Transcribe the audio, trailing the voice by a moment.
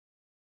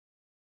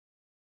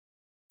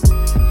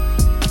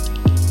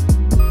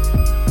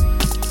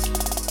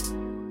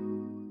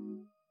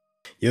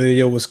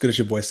Yo, what's good? It's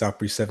your boy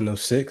Southbreeze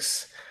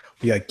 706.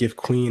 We got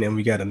GifQueen and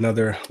we got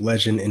another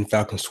legend in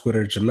Falcons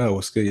Twitter, Jamel.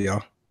 What's good, y'all?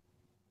 Hey,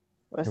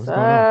 What's what's going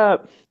on?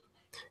 up?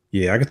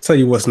 Yeah, I can tell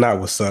you what's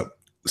up.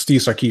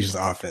 Steve Sarkisian's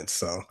offense.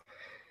 So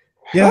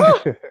yeah,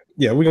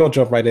 we're gonna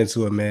jump right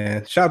into it,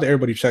 man. Shout out to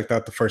everybody who checked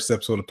out the first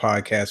episode of the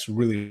podcast.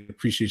 Really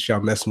appreciate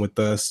y'all messing with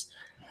us.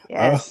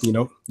 Yes.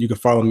 You can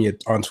follow me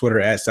on Twitter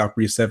at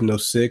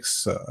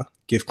Southbreeze706.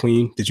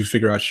 GifQueen, did you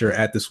figure out your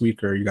at this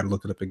week or you gotta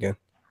look it up again?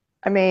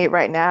 I mean,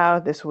 right now,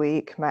 this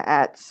week, my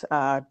at's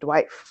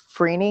Dwight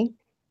Freeney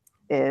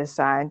is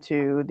signed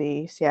to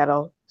the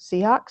Seattle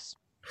Seahawks.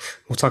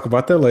 We'll talk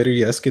about that later.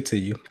 Yeah, let's get to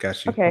you.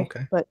 Got you.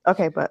 Okay.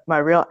 But my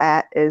real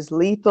at is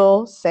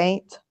Lethal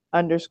Saint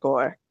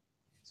 _.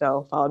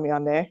 So follow me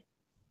on there.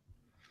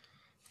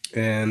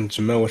 And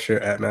Jamel, what's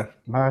your at, man?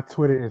 My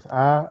Twitter is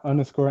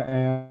I_am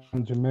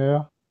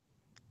Jamel.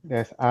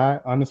 That's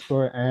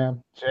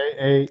I_am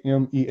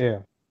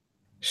JAMEL.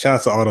 Shout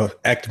out to all the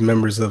active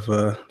members of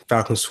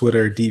Falcons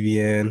Twitter,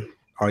 DVN,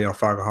 all y'all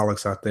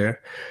Falcoholics out there.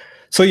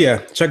 So yeah,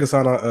 check us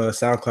out on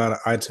SoundCloud,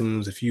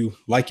 iTunes. If you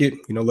like it,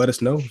 let us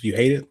know. If you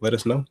hate it, let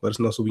us know. Let us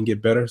know so we can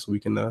get better, so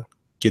we can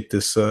get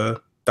this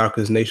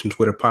Falcons Nation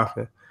Twitter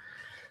popping.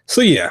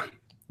 So yeah,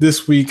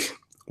 this week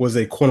was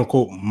a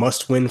quote-unquote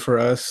must-win for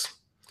us.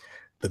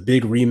 The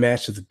big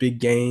rematch of the big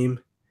game.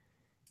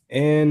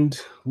 And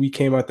we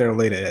came out there and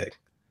laid an egg.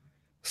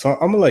 So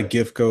I'm gonna let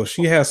Gift go.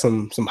 She has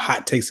some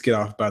hot takes to get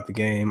off about the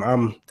game.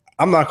 I'm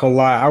not gonna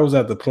lie. I was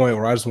at the point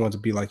where I just wanted to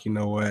be like, you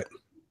know what?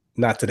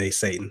 Not today,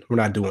 Satan. We're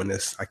not doing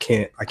this. I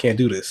can't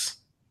do this.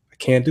 I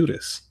can't do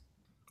this.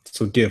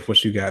 So Gift,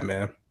 what you got,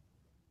 man?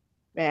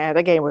 Man,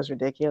 that game was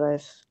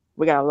ridiculous.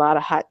 We got a lot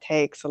of hot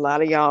takes. A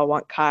lot of y'all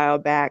want Kyle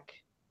back.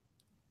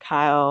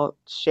 Kyle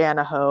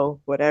Shanahan,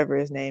 whatever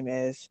his name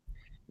is.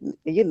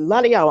 A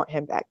lot of y'all want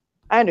him back.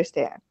 I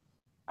understand.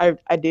 I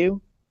do,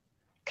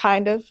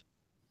 kind of.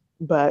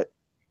 But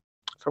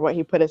for what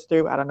he put us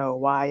through, I don't know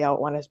why y'all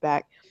want us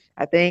back.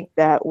 I think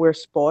that we're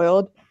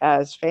spoiled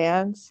as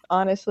fans,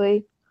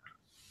 honestly,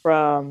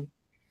 from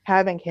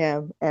having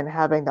him and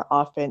having the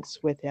offense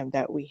with him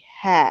that we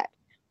had.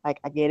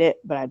 Like, I get it,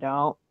 but I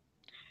don't.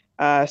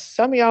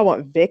 Some of y'all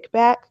want Vic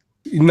back.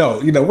 No,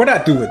 we're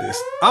not doing this.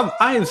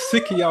 I am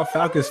sick of y'all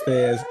Falcons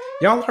fans.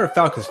 Y'all are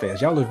Falcons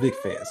fans. Y'all are Vic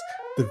fans.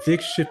 The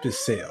Vic ship is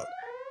sailed.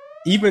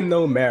 Even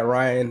though Matt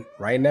Ryan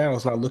right now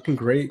is not looking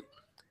great,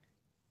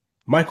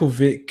 Michael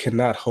Vick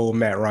cannot hold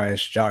Matt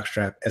Ryan's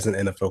jockstrap as an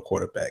NFL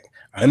quarterback.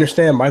 I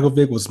understand Michael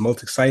Vick was the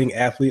most exciting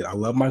athlete. I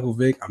love Michael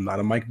Vick. I'm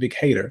not a Mike Vick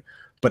hater.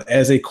 But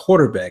as a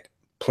quarterback,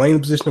 playing the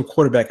position of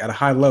quarterback at a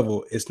high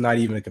level, it's not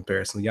even a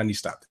comparison. Y'all need to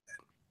stop that.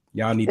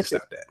 Y'all need to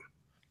stop that.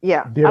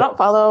 Yeah. I don't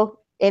follow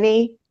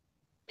any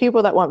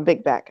people that want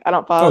Vick back. I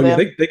don't follow them.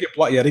 They get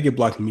blocked. Yeah, they get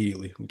blocked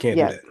immediately. We can't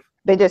do that.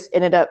 They just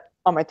ended up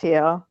on my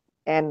TL.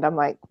 And I'm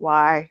like,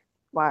 why?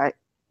 What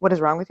is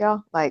wrong with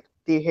y'all? Like,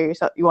 do you hear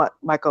yourself? You want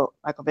Michael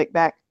Vick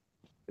back?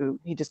 Ooh,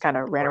 he just kind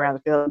of ran around the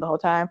field the whole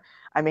time.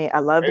 I mean, I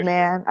love the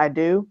man. I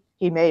do.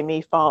 He made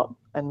me fall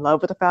in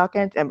love with the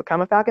Falcons and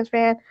become a Falcons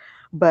fan.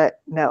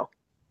 But no,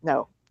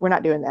 we're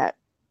not doing that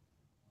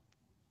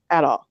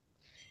at all.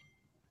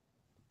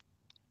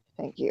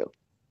 Thank you.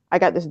 I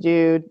got this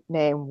dude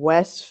named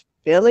West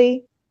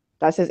Philly.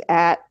 That's his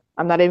at.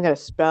 I'm not even going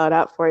to spell it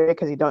out for you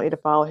because you don't need to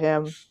follow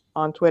him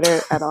on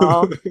Twitter at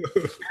all.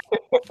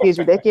 He's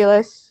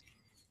ridiculous.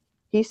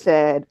 He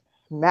said,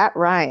 Matt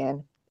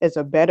Ryan is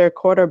a better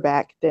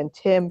quarterback than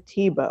Tim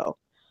Tebow,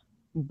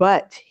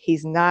 but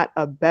he's not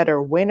a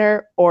better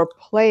winner or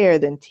player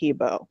than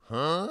Tebow.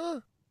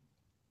 Huh?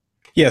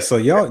 Yeah, so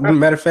y'all,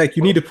 matter of fact,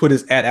 you need to put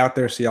his ad out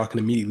there so y'all can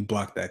immediately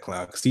block that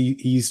clown because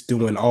he's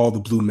doing all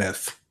the blue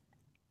meth.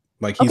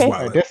 Like, he's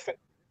wild.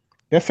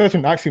 That's such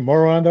an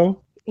oxymoron,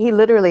 though. He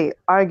literally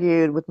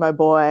argued with my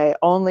boy,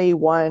 only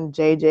one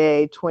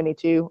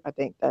JJ22, I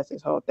think that's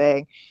his whole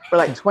thing, for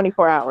like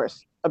 24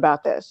 hours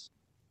about this.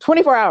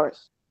 24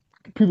 hours.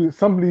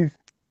 Some of these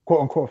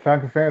quote-unquote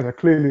Falcon fans are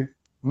clearly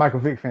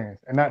Michael Vick fans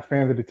and not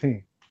fans of the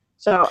team.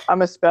 So I'm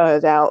going to spell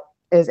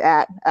his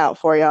at out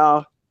for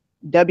y'all.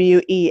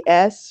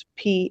 WESPHILLIE.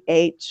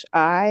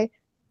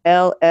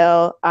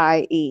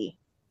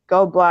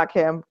 Go block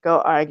him.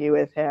 Go argue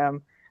with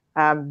him.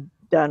 I'm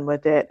done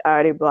with it. I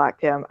already blocked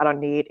him. I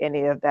don't need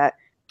any of that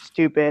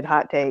stupid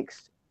hot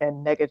takes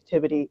and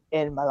negativity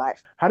in my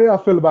life. How do y'all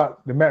feel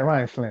about the Matt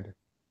Ryan slander?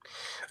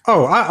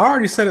 Oh, I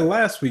already said it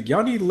last week.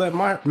 Y'all need to let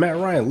Matt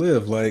Ryan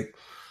live. Like,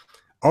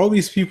 all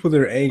these people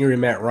that are angry at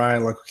Matt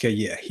Ryan, like, okay,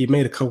 yeah, he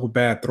made a couple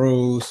bad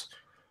throws.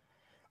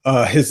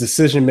 His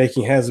decision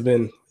making hasn't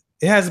been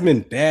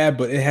bad,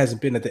 but it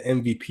hasn't been at the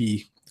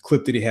MVP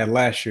clip that he had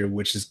last year,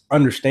 which is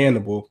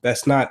understandable.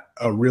 That's not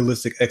a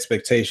realistic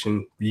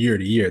expectation year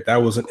to year.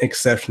 That was an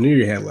exceptional year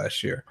he had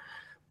last year.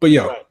 But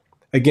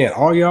again,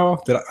 all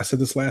y'all that I said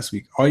this last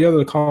week, all y'all that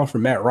are calling for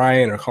Matt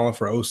Ryan or calling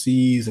for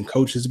OCs and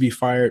coaches to be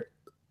fired,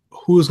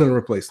 who's going to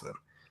replace them?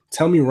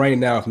 Tell me right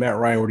now, if Matt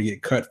Ryan were to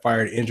get cut,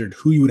 fired, injured,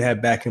 who you would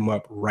have back him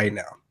up right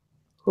now?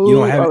 You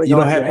don't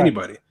have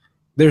anybody.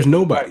 There's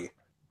nobody.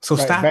 So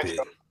stop it.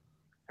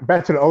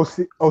 Back to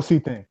the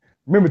OC thing.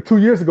 remember 2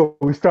 years ago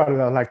we started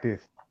out like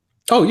this.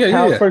 Oh yeah,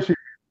 Kyle's yeah. first year,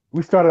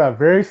 we started out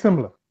very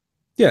similar.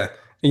 Yeah.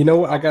 And you know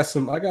what? I got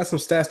some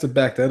stats to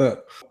back that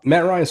up.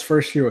 Matt Ryan's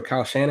first year with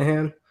Kyle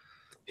Shanahan,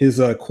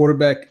 his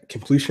quarterback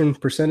completion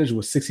percentage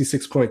was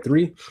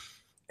 66.3,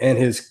 and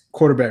his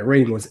quarterback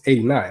rating was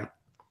 89.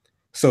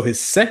 So his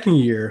second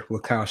year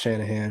with Kyle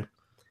Shanahan,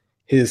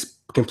 his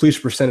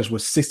completion percentage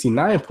was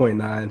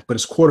 69.9, but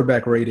his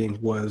quarterback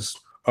rating was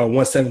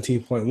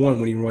 117.1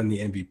 when he won the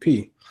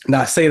MVP.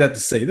 Now, I say that to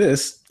say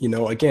this,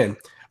 again,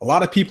 a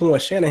lot of people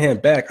want Shanahan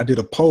back. I did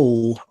a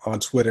poll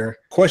on Twitter.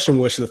 Question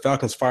was, should the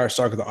Falcons fire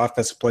Sark if the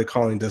offensive play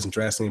calling doesn't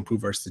drastically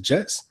improve versus the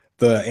Jets?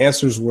 The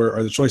answers were,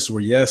 or the choices were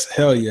yes,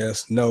 hell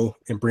yes, no,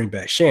 and bring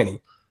back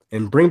Shanny.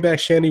 And bring back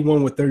Shanny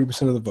won with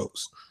 30% of the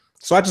votes.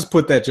 So I just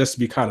put that just to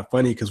be kind of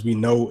funny because we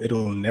know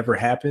it'll never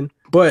happen.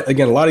 But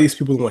again, a lot of these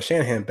people who want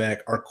Shanahan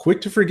back are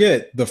quick to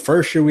forget the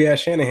first year we had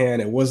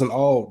Shanahan, it wasn't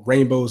all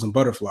rainbows and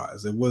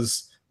butterflies.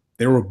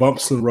 There were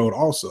bumps in the road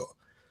also.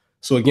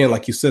 So again,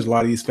 like you said, a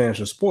lot of these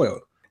fans are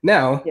spoiled.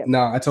 Now,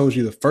 I told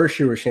you the first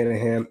year with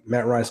Shanahan,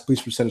 Matt Ryan's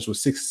completion percentage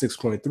was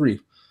 66.3,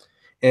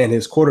 and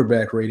his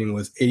quarterback rating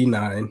was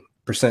 89%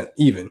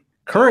 even.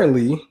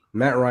 Currently,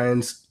 Matt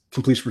Ryan's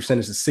completion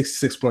percentage is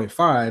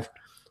 66.5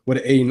 with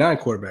an 89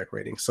 quarterback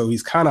rating. So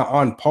he's kind of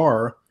on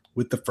par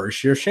with the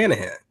first year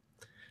Shanahan.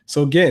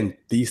 So again,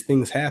 these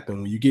things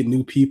happen. When you get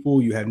new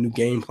people, you have new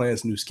game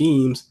plans, new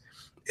schemes,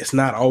 it's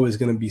not always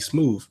going to be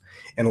smooth.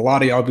 And a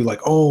lot of y'all be like,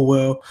 oh,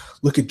 well,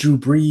 look at Drew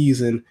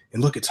Brees and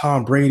look at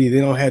Tom Brady.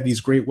 They don't have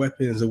these great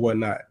weapons and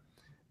whatnot.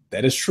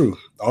 That is true.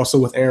 Also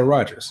with Aaron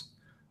Rodgers.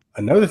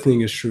 Another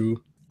thing is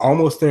true.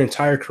 Almost their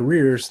entire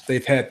careers,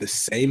 they've had the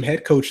same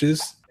head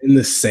coaches and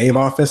the same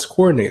offensive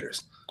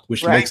coordinators,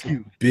 which makes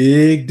a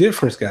big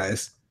difference,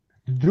 guys.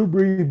 Drew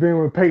Brees been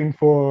with Peyton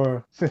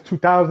since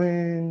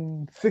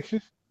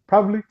 2006,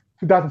 probably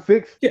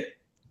 2006.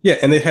 Yeah,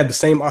 and they've had the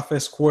same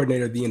offensive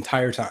coordinator the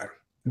entire time.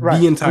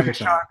 Right. The entire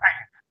time.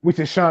 Which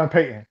is Sean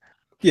Payton.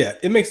 Yeah,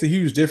 it makes a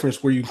huge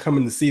difference where you come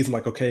in the season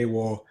like, okay,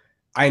 well,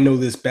 I know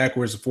this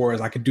backwards and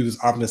forwards. I can do this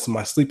offense in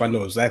my sleep. I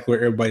know exactly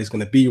where everybody's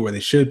going to be, where they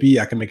should be.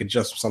 I can make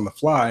adjustments on the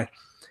fly,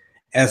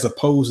 as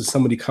opposed to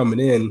somebody coming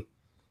in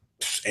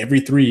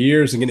every 3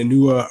 years and getting a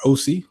new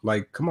OC.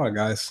 Like, come on,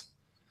 guys.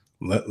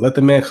 Let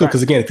the man cook.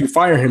 Because, again, if you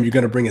fire him, you're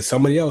going to bring in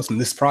somebody else,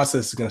 and this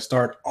process is going to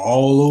start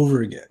all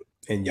over again.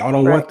 And y'all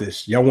don't want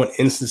this. Y'all want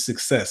instant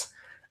success.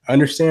 I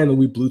understand that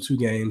we blew 2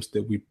 games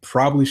that we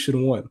probably should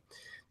have won.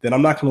 Then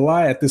I'm not going to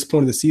lie, at this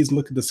point of the season,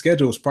 look at the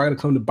schedule. It's probably going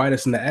to come to bite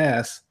us in the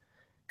ass,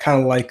 kind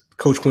of like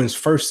Coach Quinn's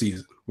first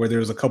season, where there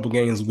was a couple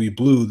games we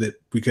blew that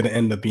we could have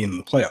ended up being in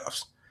the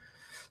playoffs.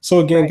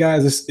 So, again,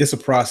 guys, it's a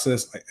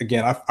process.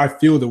 Again, I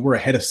feel that we're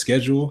ahead of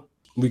schedule.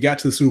 We got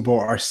to the Super Bowl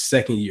our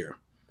second year.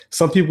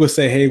 Some people would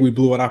say, hey, we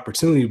blew an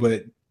opportunity,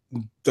 but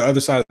the other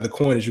side of the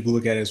coin, as you can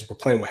look at it, is we're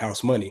playing with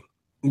house money.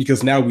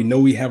 Because now we know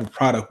we have a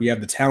product, we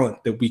have the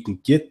talent that we can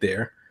get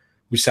there.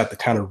 We just have to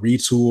kind of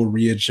retool,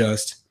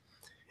 readjust,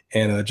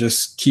 and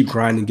just keep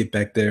grinding, get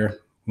back there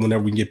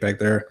whenever we can get back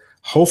there.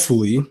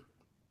 Hopefully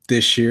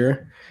this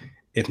year,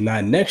 if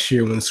not next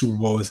year, when the Super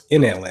Bowl is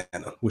in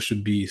Atlanta, which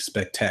would be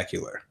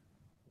spectacular.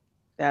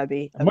 That'd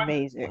be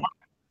amazing.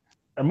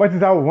 As much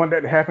as I would want that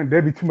to happen,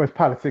 there'd be too much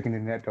politicking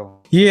in that, though.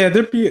 Yeah,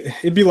 it'd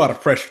be a lot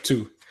of pressure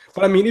too.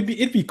 But I mean,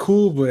 it'd be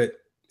cool, but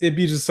it'd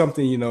be just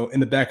something, in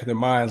the back of their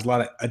minds, a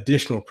lot of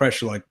additional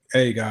pressure, like,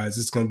 hey, guys,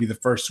 this is going to be the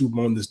first Super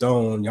Bowl in this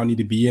dome. Y'all need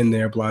to be in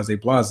there, blase,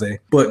 blase.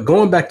 But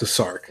going back to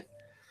Sark.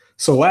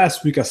 So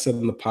last week I said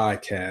on the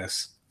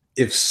podcast,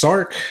 if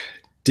Sark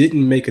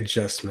didn't make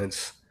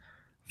adjustments,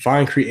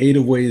 find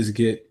creative ways to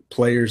get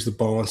players the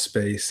ball in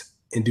space,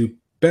 and do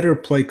better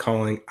play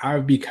calling, I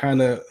would be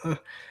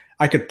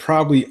I could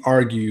probably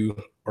argue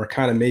or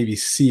kind of maybe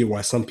see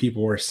why some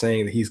people were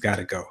saying that he's got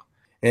to go.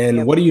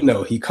 And what do you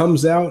know? He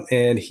comes out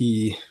and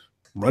he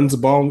runs the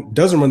ball,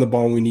 doesn't run the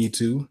ball when we need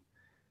to,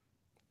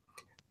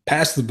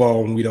 passes the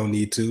ball when we don't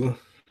need to,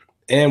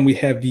 and we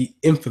have the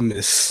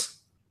infamous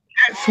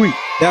sweep.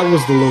 That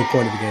was the low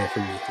point of the game for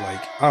me.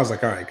 Like, I was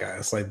like, all right,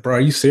 guys. Like, bro,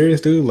 are you serious,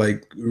 dude?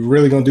 Like, we're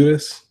really going to do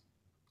this?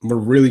 We're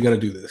really going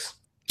to do this.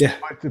 Yeah.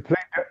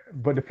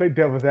 But to play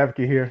devil's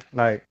advocate here,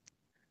 like,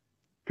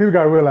 people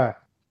got to realize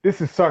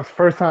this is Sark's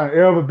first time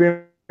ever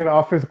being an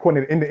offensive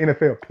coordinator in the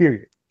NFL,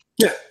 period.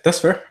 Yeah, that's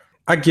fair.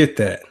 I get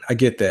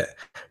that.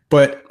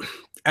 But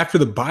after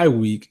the bye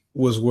week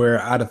was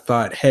where I'd have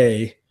thought,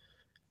 hey,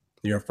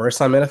 you're a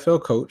first-time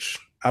NFL coach.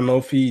 I don't know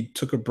if he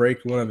took a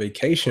break, went on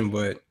vacation,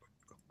 but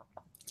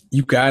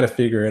you got to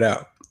figure it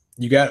out.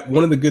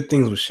 One of the good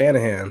things with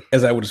Shanahan,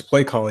 as I would his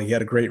play calling, he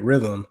had a great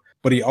rhythm,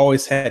 but he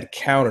always had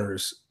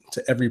counters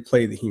to every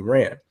play that he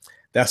ran.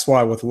 That's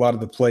why with a lot of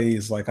the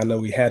plays, like I know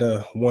we had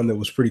one that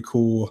was pretty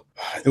cool.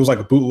 It was like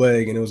a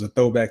bootleg, and it was a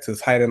throwback to the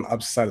tight end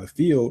opposite side of the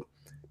field,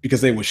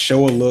 because they would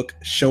show a look,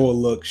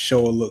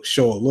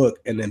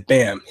 and then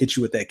bam, hit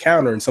you with that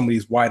counter, and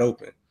somebody's wide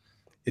open.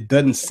 It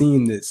doesn't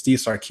seem that Steve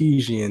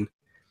Sarkisian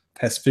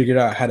has figured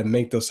out how to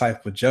make those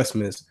type of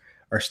adjustments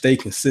or stay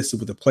consistent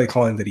with the play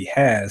calling that he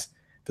has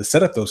to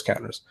set up those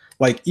counters.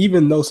 Like,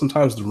 even though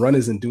sometimes the run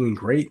isn't doing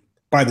great,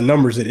 by the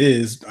numbers it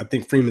is, I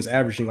think Freeman's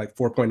averaging like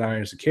 4.9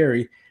 yards a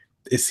carry.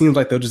 It seems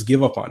like they'll just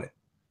give up on it.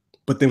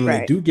 But then when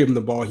they do give him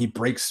the ball, he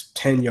breaks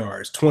 10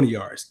 yards, 20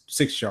 yards,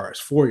 6 yards,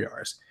 4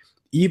 yards.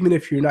 Even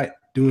if you're not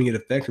doing it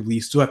effectively,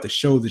 you still have to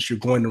show that you're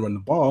going to run the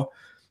ball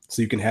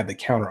so you can have the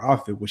counter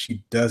off it, which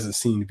he doesn't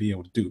seem to be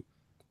able to do,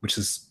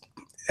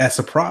 that's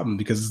a problem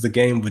because it's the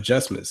game of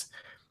adjustments.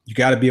 You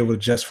got to be able to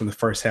adjust from the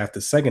first half to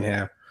the second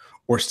half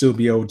or still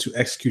be able to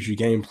execute your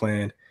game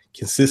plan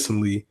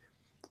consistently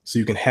so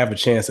you can have a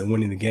chance at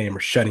winning the game or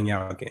shutting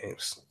out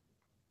games.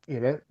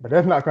 Yeah, but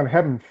that's not going to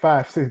happen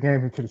 5-6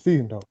 games into the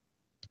season, though.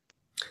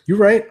 You're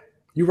right.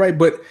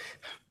 But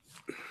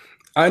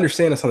I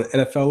understand it's on the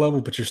NFL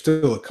level, but you're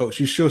still a coach.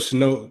 You still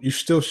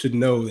should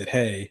know that,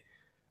 hey,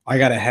 I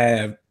got to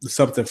have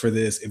something for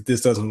this. If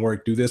this doesn't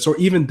work, do this, or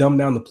even dumb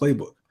down the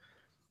playbook.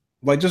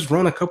 Like, just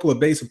run a couple of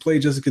basic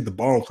plays just to get the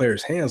ball in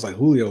players' hands. Like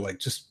Julio, like,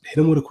 just hit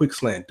him with a quick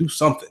slant. Do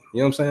something. You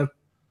know what I'm saying?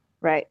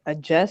 Right.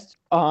 Adjust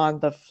on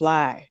the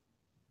fly.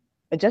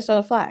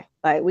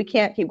 Like, we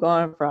can't keep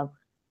going from,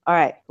 all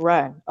right,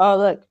 run. Oh,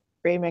 look,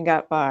 Freeman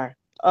got fired.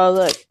 Oh,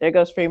 look, there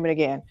goes Freeman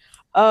again.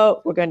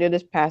 Oh, we're going to do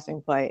this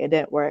passing play. It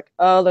didn't work.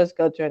 Oh, let's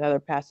go to another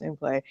passing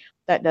play.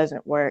 That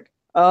doesn't work.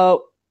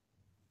 Oh,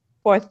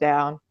 fourth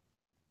down.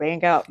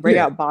 Bring out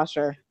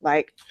Bosher.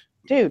 Like,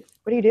 dude,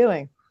 what are you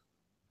doing?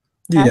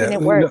 How didn't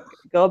it work?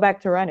 Go back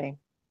to running.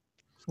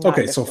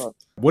 Okay, so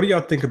what do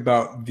y'all think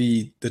about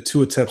the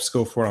 2 attempts to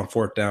go for it on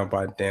fourth down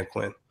by Dan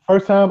Quinn?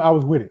 First time, I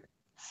was with it.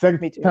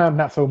 Second time,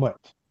 not so much.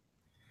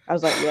 I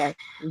was like, yeah,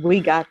 we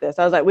got this.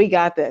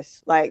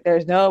 Like,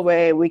 there's no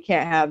way we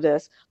can't have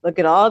this. Look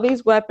at all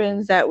these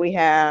weapons that we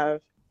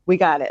have. We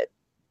got it.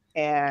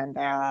 And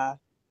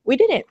we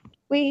didn't.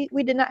 We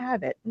did not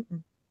have it.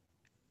 Mm-mm.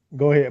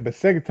 Go ahead. But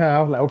second time,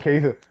 I was like,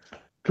 okay, so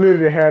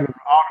clearly they had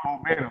all the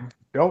momentum.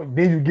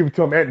 Then you give it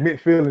to them at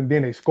midfield and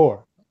then they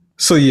score.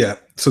 So, yeah.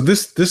 So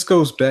this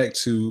goes back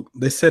to,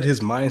 they said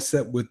his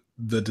mindset with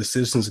the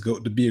decisions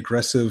to be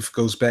aggressive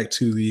goes back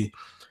to the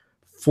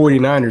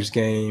 49ers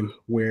game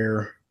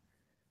where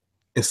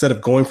instead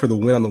of going for the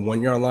win on the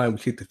 1 yard line, we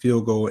kicked the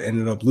field goal and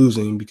ended up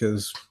losing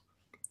because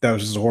that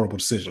was just a horrible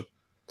decision.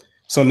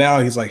 So now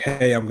he's like,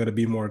 hey, I'm going to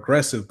be more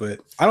aggressive, but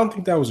I don't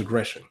think that was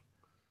aggression.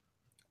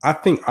 I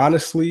think,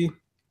 honestly,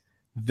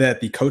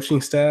 that the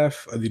coaching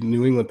staff of the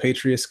New England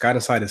Patriots got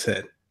inside his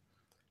head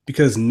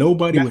because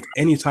nobody with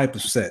any type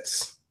of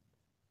sets,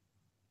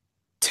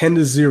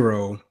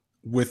 10-0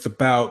 with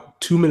about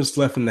 2 minutes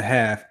left in the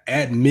half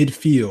at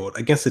midfield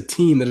against a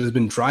team that has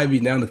been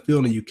driving down the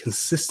field on you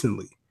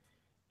consistently,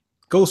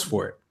 goes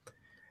for it.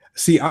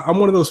 See, I'm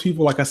one of those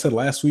people, like I said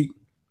last week,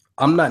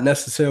 I'm not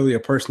necessarily a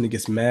person that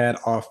gets mad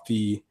off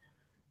the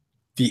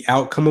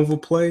outcome of a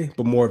play,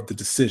 but more of the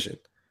decision.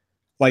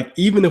 Like,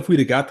 even if we'd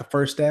have got the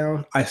first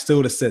down, I still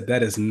would have said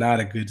that is not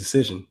a good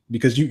decision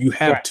because you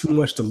have too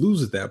much to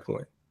lose at that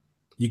point.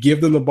 You give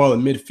them the ball at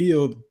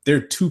midfield,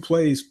 they're 2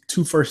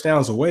 first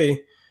downs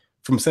away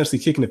from essentially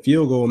kicking a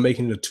field goal and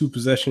making it a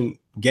 2-possession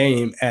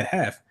game at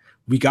half.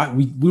 We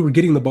were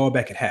getting the ball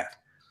back at half.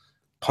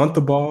 Punt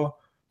the ball,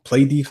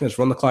 play defense,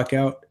 run the clock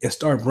out, and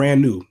start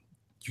brand new.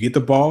 You get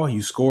the ball,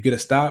 you score, get a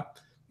stop,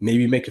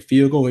 maybe make a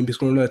field goal, maybe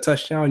score another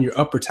touchdown, you're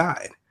up or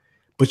tied.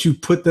 But you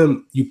put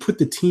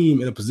the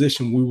team in a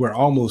position we were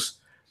almost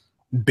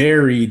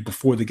buried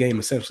before the game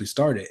essentially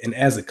started. And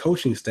as a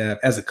coaching staff,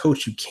 as a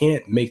coach, you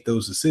can't make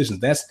those decisions.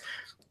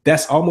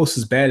 That's almost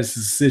as bad as the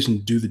decision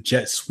to do the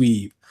jet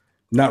sweep,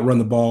 not run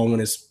the ball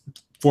when it's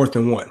 4th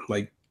and 1.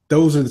 Like,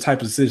 those are the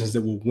type of decisions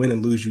that will win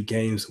and lose you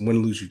games, win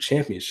and lose you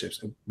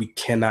championships. We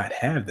cannot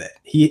have that.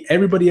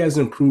 Everybody has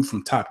improved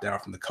from top down,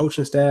 from the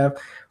coaching staff.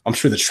 I'm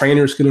sure the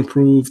trainers can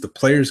improve, the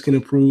players can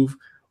improve.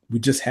 We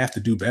just have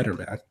to do better,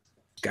 man.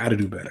 Got to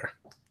do better.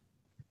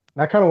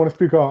 I kind of want to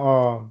speak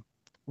on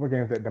what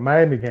game is that? The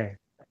Miami game.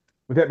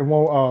 Was that the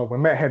one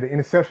when Matt had the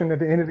interception at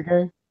the end of the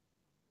game?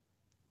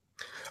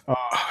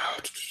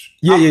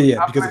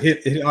 Yeah. Because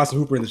it hit Austin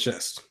Hooper in the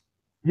chest.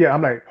 Yeah,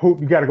 I'm like,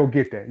 Hoop, you got to go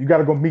get that. You got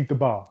to go meet the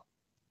ball.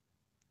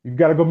 You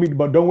got to go meet the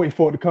ball. Don't wait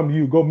for it to come to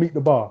you. Go meet the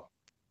ball.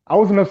 I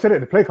wasn't upset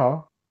at the play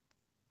call.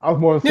 I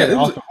was more upset at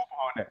Austin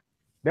Hooper on that.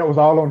 That was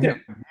all on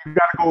him. You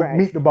got to go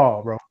meet the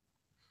ball, bro.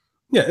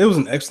 Yeah, it was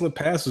an excellent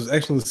pass. It was an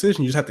excellent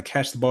decision. You just have to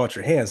catch the ball at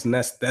your hands. And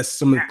that's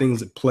some of the things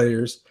that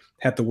players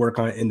have to work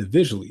on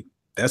individually.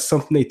 That's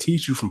something they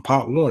teach you from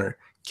Pop Warner.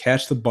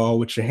 Catch the ball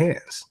with your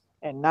hands.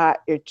 And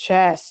not your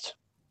chest.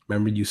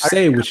 Remember, you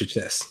say it with your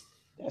chest.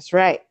 That's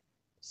right.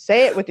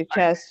 Say it with your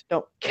chest.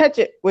 Don't catch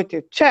it with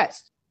your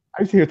chest.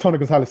 I used to hear Tony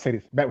Gonzalez say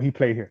this back when he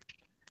played here.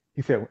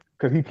 He said,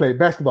 because he played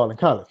basketball in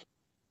college.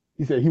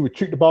 He said he would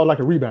treat the ball like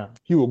a rebound.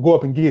 He would go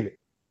up and get it.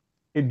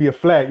 It'd be a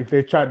flag if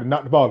they tried to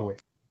knock the ball away.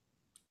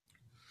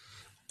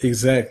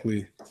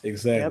 Exactly.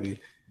 Yep.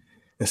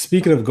 And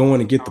speaking of going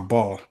to get the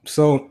ball,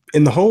 so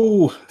in the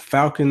whole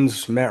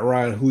Falcons, Matt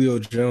Ryan, Julio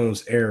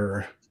Jones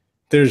era,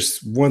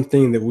 there's one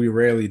thing that we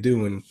rarely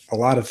do, and a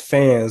lot of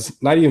fans,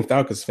 not even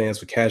Falcons fans,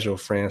 but casual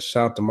fans,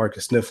 shout out to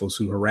Marcus Sniffles,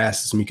 who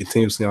harasses me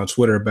continuously on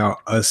Twitter about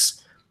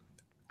us,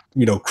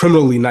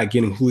 criminally not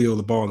getting Julio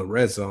the ball in the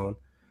red zone.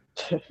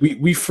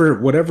 we for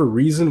whatever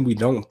reason we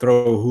don't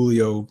throw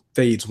Julio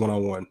fades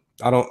 1-on-1.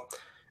 I don't.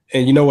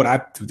 And you know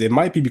what? It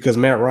might be because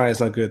Matt Ryan's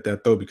not good at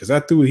that throw, because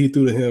that threw what he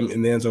threw to him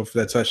in the end zone for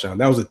that touchdown.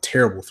 That was a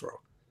terrible throw.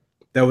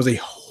 That was a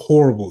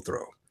horrible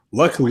throw.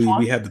 Luckily,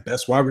 we had the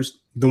best wide receiver,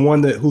 the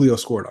one that Julio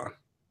scored on.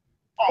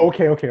 Oh,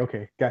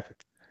 okay. Gotcha.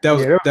 That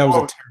was a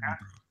terrible throw.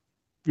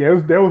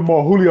 Yeah, there was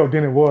more Julio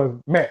than it was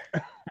Matt.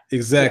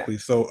 Exactly.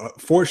 Yeah. So,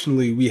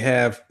 fortunately, we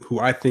have who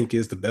I think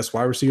is the best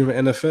wide receiver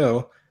in the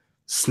NFL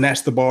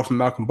snatched the ball from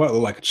Malcolm Butler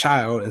like a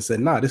child and said,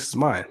 "Nah, this is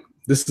mine.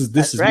 This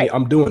is right. Me.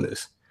 I'm doing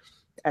this."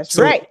 That's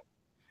right.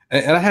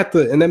 And I have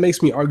to, and that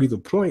makes me argue the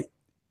point.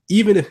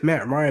 Even if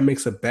Matt Ryan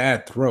makes a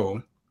bad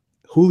throw,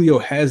 Julio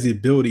has the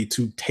ability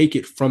to take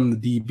it from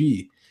the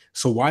DB.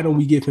 So why don't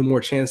we give him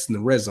more chance in the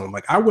red zone?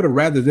 Like, I would have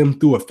rather them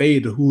threw a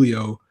fade to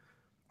Julio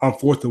on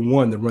 4th and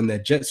 1 to run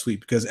that jet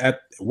sweep, because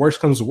at worst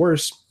comes to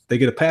worst, they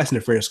get a pass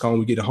interference call and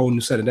we get a whole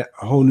new set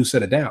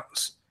of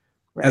downs,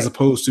 right, as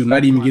opposed to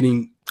not even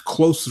getting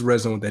close to the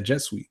red zone with that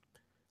jet sweep.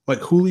 Like,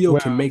 Julio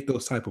can make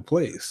those type of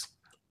plays.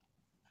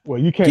 Well,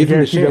 you can't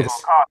guarantee that.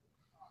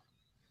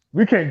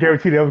 We can't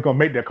guarantee they was gonna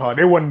make that call.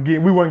 We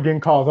weren't getting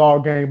calls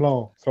all game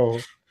long. So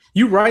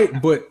you're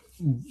right, but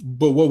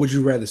what would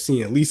you rather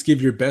see? At least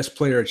give your best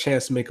player a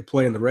chance to make a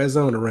play in the red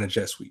zone or run a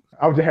jet sweep?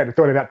 I just had to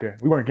throw that out there.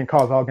 We weren't getting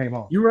calls all game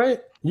long. You're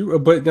right.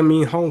 But I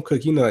mean, home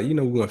cook. You know, we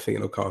weren't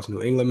thinking no calls.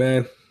 New England,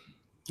 man.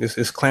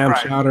 It's clam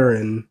chowder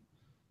and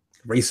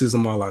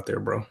racism all out there,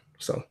 bro.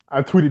 So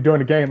I tweeted during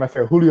the game. I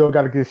said Julio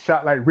got to get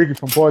shot like Ricky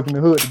from Boys in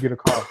the Hood to get a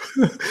call.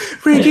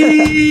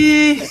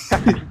 Ricky.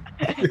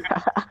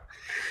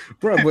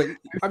 Bro, but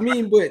I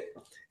mean,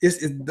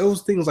 it's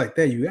those things like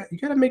that. You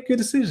got to make good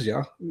decisions,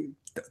 y'all.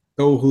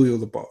 Throw Julio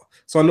the ball.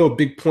 So I know a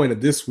big point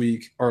of this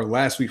week or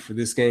last week for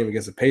this game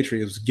against the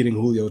Patriots was getting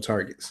Julio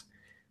targets.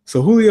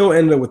 So Julio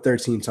ended up with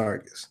 13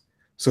 targets.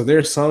 So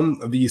there's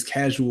some of these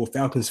casual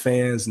Falcons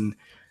fans and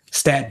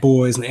stat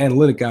boys and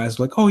analytic guys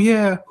like, oh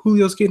yeah,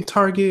 Julio's getting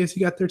targets. He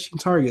got 13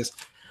 targets.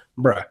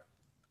 Bruh,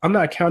 I'm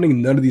not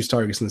counting none of these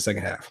targets in the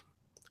second half.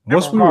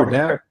 Once we were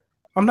down,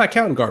 I'm not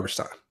counting garbage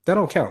time. That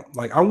don't count.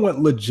 Like, I want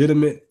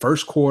legitimate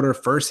first quarter,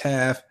 first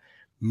half,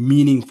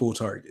 meaningful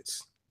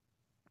targets.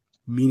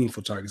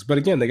 But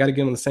again, they got to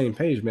get on the same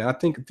page, man. I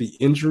think the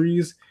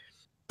injuries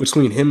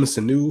between him and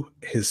Sanu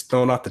has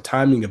thrown off the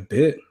timing a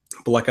bit.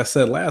 But like I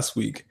said last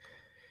week,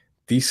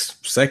 these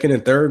second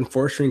and third and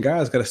fourth string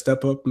guys got to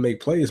step up and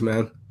make plays,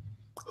 man.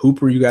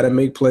 Hooper, you got to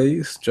make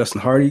plays. Justin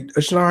Hardy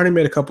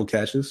made a couple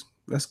catches.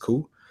 That's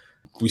cool.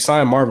 We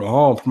signed Marvin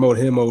Hall and promote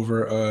him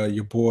over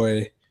your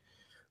boy,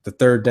 the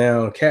third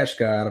down catch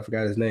guy. I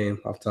forgot his name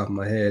off the top of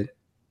my head.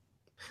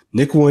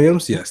 Nick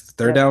Williams, yes, the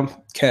third down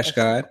catch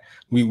guy.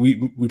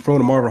 We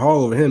promoted Marvin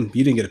Hall over him.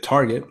 He didn't get a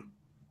target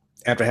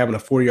after having a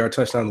 40-yard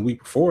touchdown the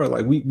week before.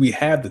 Like, we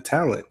have the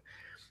talent.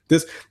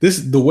 This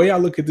the way I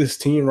look at this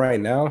team right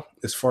now,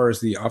 as far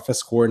as the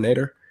offense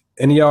coordinator.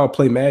 Any of y'all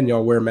play Madden?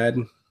 Y'all wear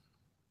Madden?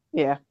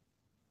 Yeah.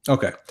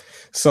 Okay.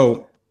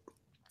 So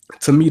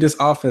to me, this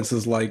offense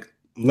is like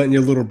letting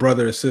your little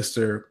brother or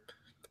sister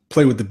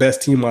play with the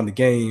best team on the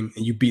game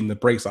and you beating the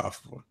brakes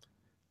off of them.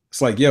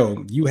 It's like,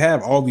 yo, you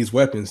have all these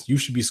weapons. You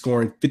should be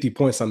scoring 50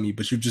 points on me,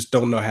 but you just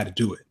don't know how to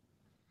do it.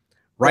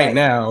 Right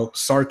now,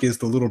 Sark is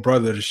the little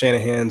brother to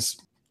Shanahan's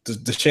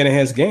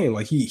game.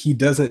 Like, he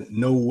doesn't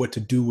know what to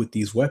do with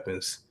these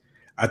weapons.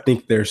 I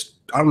think I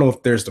don't know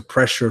if there's the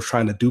pressure of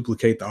trying to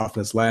duplicate the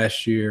offense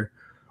last year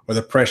or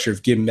the pressure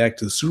of getting back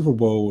to the Super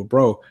Bowl.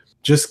 Bro,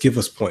 just give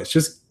us points.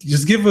 Just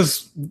give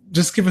us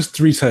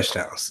 3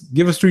 touchdowns.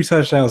 Give us 3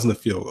 touchdowns in the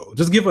field goal.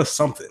 Just give us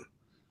something.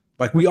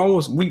 Like,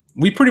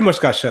 we pretty much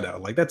got shut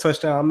out. Like, that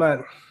touchdown, I'm not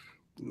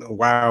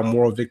wow,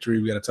 moral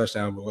victory, we got a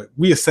touchdown, but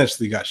we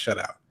essentially got shut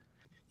out.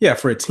 Yeah,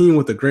 for a team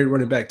with a great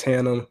running back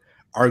tandem,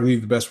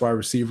 arguably the best wide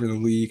receiver in the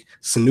league,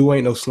 Sanu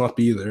ain't no slump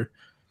either,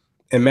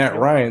 and Matt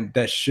Ryan,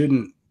 that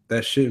shouldn't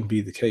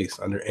be the case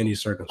under any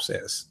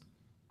circumstance.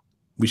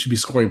 We should be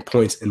scoring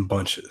points in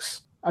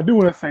bunches. I do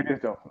want to say this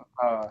though.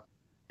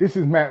 This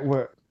is Matt,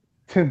 what,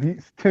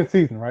 10th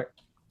season, right?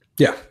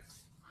 Yeah.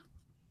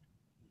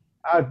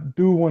 I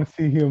do want to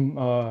see him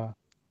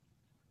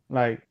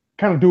like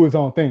kind of do his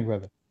own thing,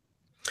 brother,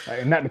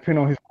 and not depend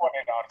on his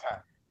coordinator all the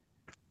time.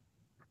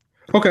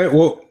 Okay,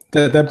 well,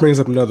 that brings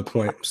up another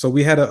point. So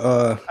we had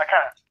I kind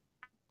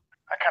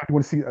of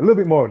want to see a little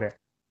bit more of that.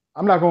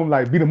 I'm not gonna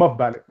like beat him up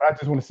about it, but I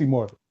just want to see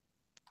more of it.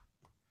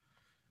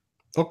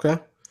 Okay,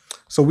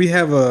 so we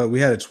had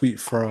a tweet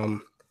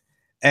from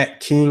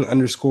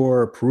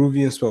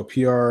 @King_Peruvian, spelled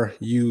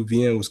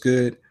PRUVN, was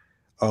good.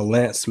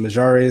 Lance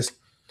Majares.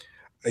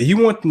 He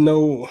wants to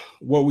know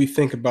what we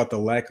think about the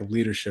lack of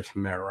leadership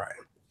from Matt Ryan.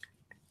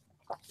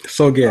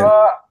 So again,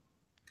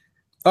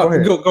 go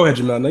ahead,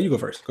 Jamel. No, you go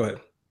first. Go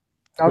ahead.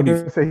 I was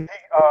going to say,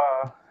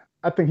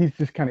 I think he's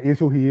just kind of is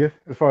who he is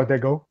as far as that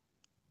go.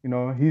 You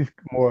know, he's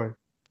more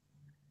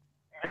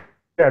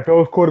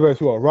those quarterbacks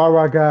who are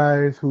rah-rah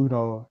guys who, you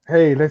know,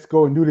 hey, let's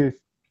go and do this.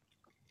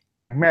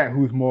 Matt,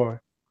 who's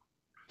more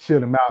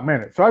chill and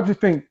mild-mannered. So I just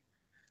think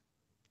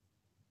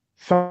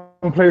some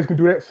players can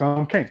do that,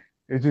 some can't.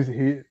 It's just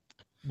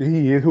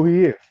He is who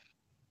he is.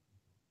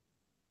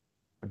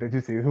 But that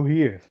just is who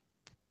he is.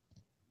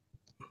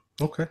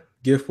 Okay.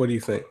 Gift, what do you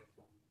think?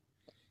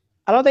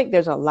 I don't think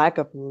there's a lack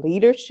of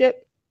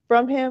leadership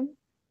from him.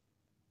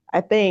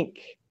 I think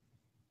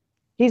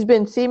he's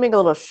been seeming a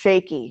little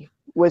shaky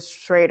with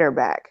Schrader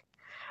back.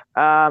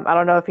 I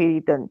don't know if he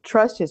doesn't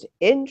trust his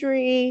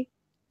injury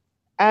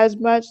as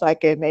much.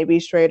 Like if maybe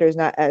Schrader's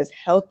not as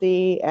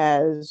healthy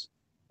as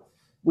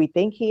we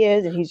think he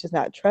is, and he's just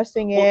not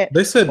trusting it.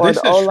 They said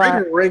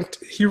Schrader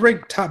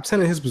ranked top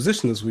 10 in his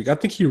position this week. I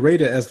think he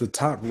rated as the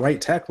top right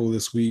tackle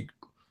this week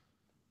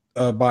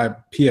by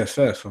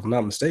PFF, if I'm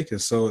not mistaken.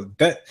 So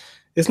that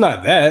it's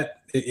not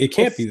that. It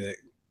can't be that.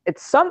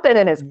 It's something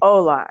in his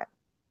O-line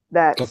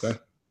that's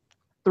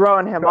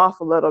throwing him off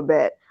a little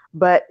bit.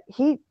 But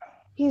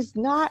he's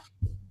not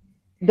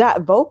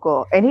that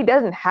vocal, and he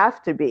doesn't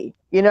have to be.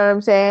 You know what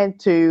I'm saying?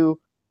 To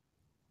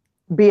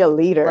be a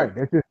leader. Right.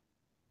 That's it.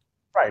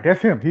 Right.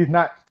 That's him. He's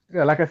not.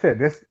 Yeah, like I said,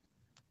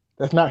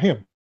 that's not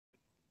him.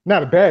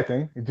 Not a bad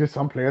thing. It's just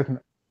some players.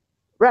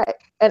 Right.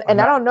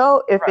 And I don't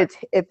know if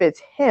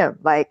it's him.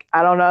 Like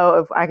I don't know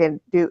if I can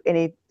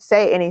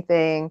say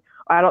anything,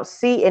 or I don't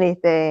see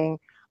anything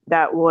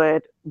that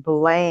would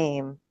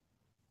blame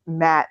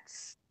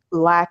Matt's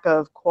lack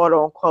of quote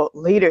unquote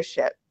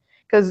leadership,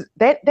 because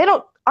they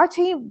don't. Our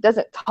team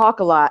doesn't talk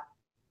a lot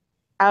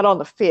out on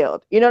the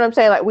field. You know what I'm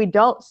saying? Like we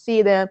don't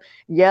see them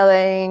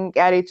yelling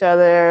at each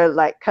other,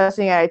 like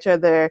cussing at each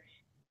other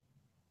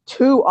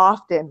too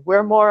often.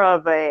 We're more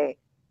of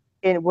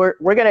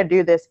we're gonna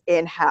do this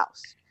in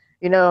house.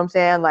 You know what I'm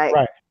saying? Like,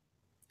 right.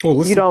 Well,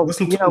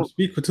 listen to them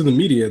speak to the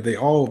media. They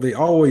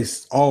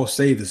always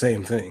say the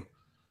same thing.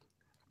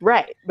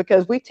 Right,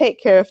 because we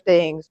take care of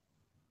things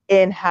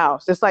in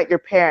house. It's like your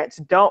parents.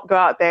 Don't go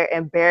out there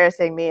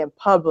embarrassing me in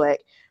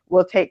public.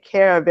 We'll take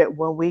care of it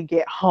when we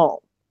get home.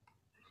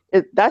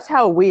 That's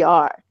how we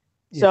are.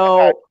 Yeah.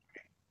 So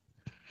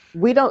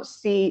we don't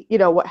see,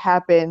 what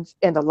happens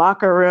in the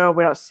locker room.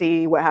 We don't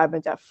see what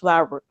happens at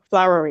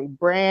Flowery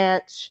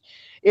Branch.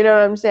 You know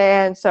what I'm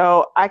saying?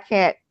 So I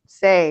can't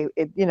say,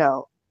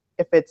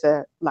 if it's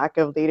a lack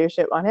of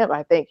leadership on him.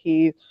 I think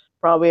he's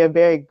probably a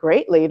very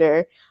great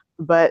leader,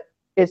 but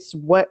it's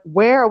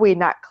where are we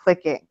not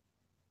clicking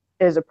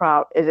is a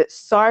problem. Is it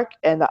Sark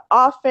and the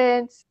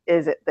offense?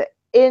 Is it the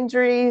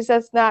injuries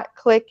that's not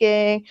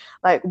clicking?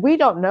 Like we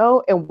don't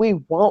know, and we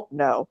won't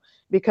know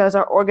because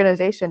our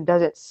organization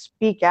doesn't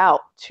speak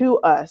out to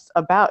us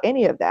about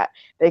any of that.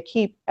 They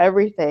keep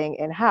everything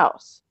in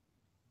house.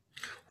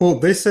 Well,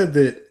 they said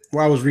that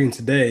I was reading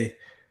today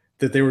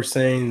that they were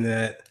saying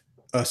that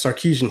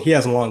Sarkisian, he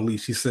has a long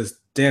leash. He says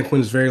Dan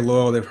Quinn is very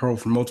loyal. They've heard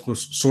from multiple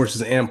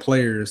sources and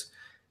players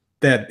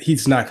that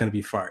he's not going to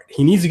be fired.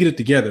 He needs to get it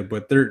together,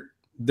 but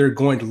they're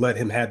going to let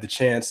him have the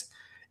chance.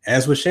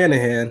 As with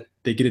Shanahan,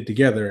 they get it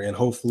together, and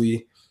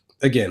hopefully,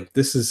 again,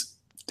 this is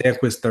Dan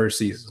Quinn's third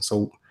season,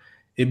 so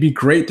it'd be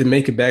great to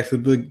make it back to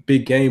the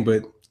big game,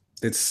 but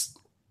it's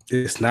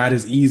not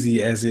as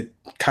easy as it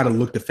kind of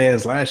looked to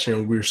fans last year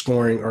when we were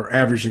scoring or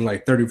averaging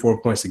like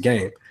 34 points a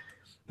game.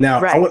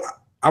 Now, right.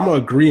 I'm going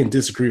to agree and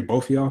disagree with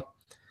both of y'all.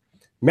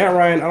 Matt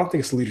Ryan, I don't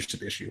think it's a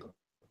leadership issue.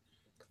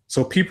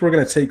 So people are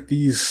going to take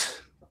these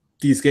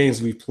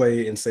games we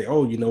play and say,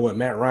 oh, you know what,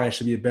 Matt Ryan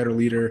should be a better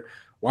leader.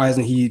 Why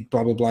isn't he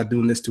blah, blah, blah,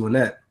 doing this, doing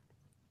that?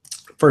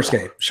 First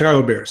game,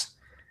 Chicago Bears.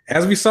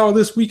 As we saw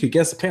this week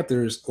against the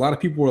Panthers, a lot of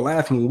people were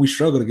laughing when we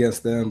struggled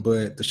against them,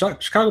 but the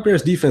Chicago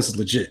Bears defense is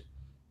legit.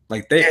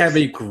 Like they have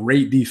a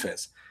great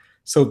defense.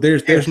 So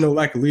there's no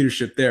lack of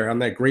leadership there. On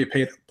that great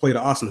play to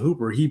Austin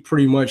Hooper, he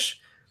pretty much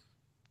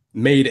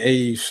made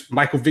a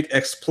Michael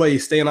Vick-X play,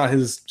 staying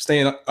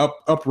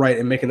upright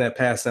and making that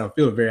pass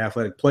downfield, a very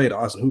athletic play to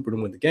Austin Hooper to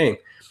win the game.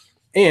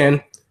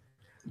 And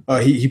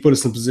he put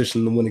us in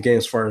position to win the game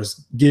as far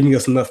as giving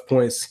us enough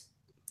points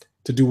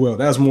to do well.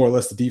 That was more or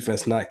less the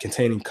defense not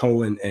containing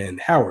Cohen and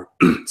Howard.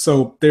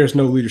 So there's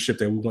no leadership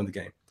there. We won the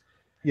game.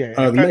 Yeah.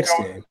 The next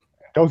game.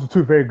 Those are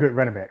two very good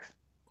running backs.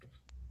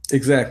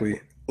 Exactly.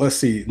 Let's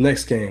see.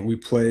 Next game, we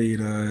played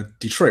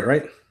Detroit,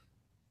 right?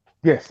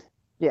 Yes.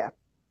 Yeah.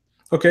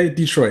 Okay,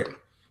 Detroit.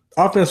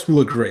 Offense, we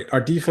look great.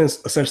 Our defense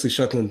essentially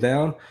shut them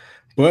down,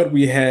 but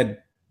we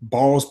had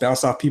balls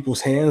bounce off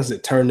people's hands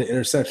that turned into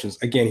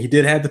interceptions. Again, he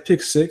did have the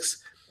pick six.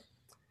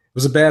 It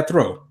was a bad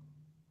throw.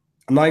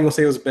 I'm not even going to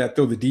say it was a bad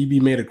throw. The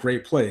DB made a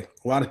great play.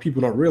 A lot of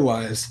people don't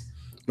realize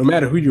no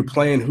matter who you're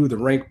playing, who the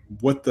rank,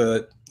 what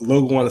the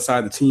logo on the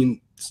side of the team's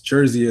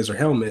jersey is or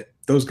helmet,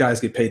 those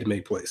guys get paid to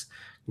make plays.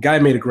 The guy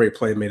made a great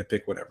play, made a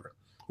pick, whatever.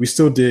 We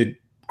still did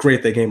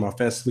great that game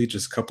offensively,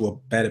 just a couple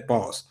of batted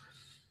balls.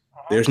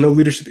 There's no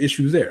leadership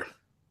issues there.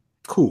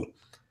 Cool.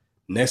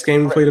 Next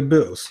game, we play the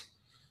Bills.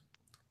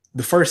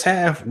 The first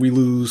half, we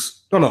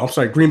lose.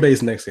 Green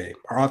Bay's next game.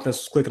 Our offense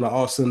was clicking on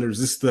all cylinders.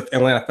 This is the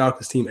Atlanta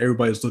Falcons team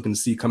everybody's looking to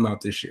see come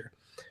out this year.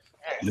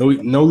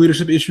 No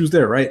leadership issues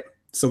there, right?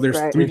 So there's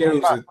 3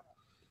 games.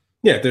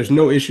 There's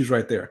no issues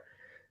right there.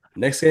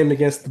 Next game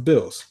against the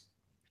Bills.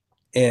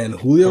 And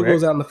Julio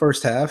goes out in the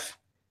first half,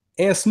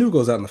 and Sanu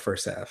goes out in the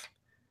first half.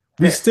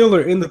 We still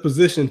are in the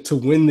position to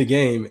win the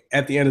game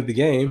at the end of the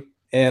game,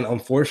 And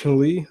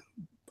unfortunately,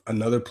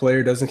 another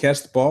player doesn't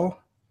catch the ball,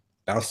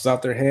 bounces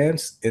out their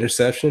hands,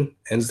 interception,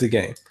 ends the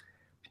game.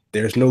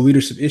 There's no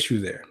leadership issue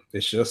there.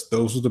 It's just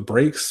those were the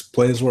breaks.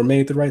 Plays were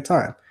made at the right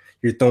time.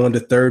 You're throwing to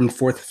third and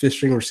fourth, fifth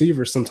string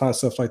receivers. Sometimes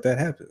stuff like that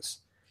happens.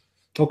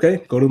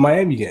 Okay, go to the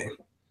Miami game.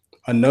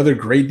 Another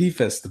great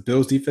defense. The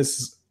Bills' defense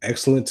is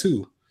excellent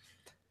too.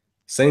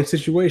 Same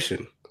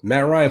situation.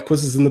 Matt Ryan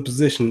puts us in the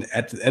position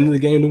at the end of the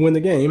game to win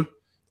the game,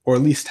 or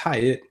at least tie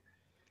it.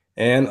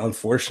 And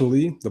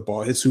unfortunately, the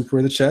ball hits Hooper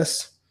in the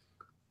chest,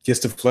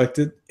 gets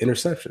deflected,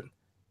 interception.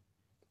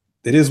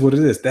 It is what it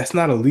is. That's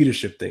not a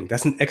leadership thing.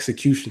 That's an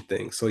execution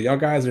thing. So y'all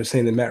guys are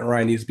saying that Matt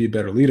Ryan needs to be a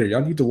better leader.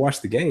 Y'all need to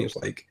watch the games.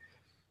 Like,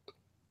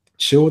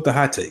 chill with the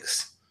hot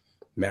takes.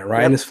 Matt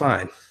Ryan is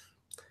fine.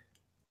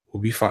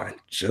 We'll be fine.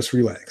 Just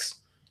relax.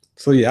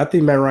 So yeah, I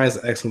think Matt Ryan's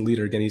an excellent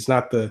leader. Again, he's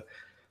not the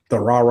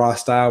rah-rah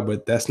style,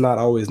 but that's not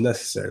always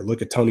necessary.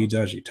 Look at Tony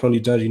Dungy. Tony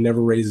Dungy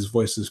never raised his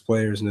voice to his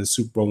players and is a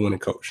Super Bowl winning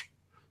coach.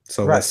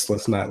 So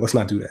let's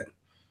not do that.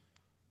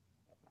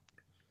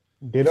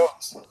 Ditto.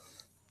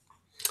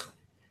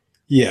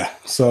 Yeah,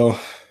 so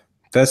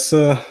that's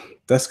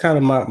kind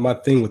of my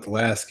thing with the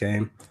last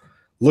game.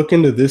 Look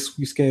into this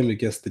week's game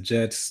against the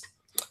Jets.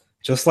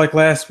 Just like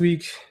last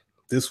week,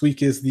 this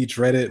week is the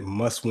dreaded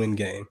must-win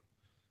game.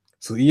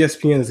 So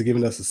ESPN is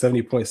giving us a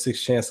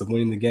 70.6 chance of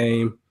winning the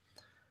game.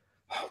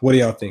 What do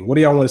y'all think? What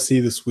do y'all want to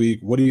see this week?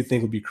 What do you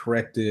think will be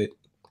corrected?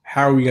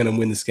 How are we going to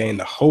win this game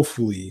to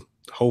hopefully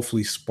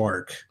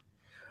spark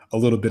a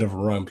little bit of a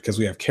run? Because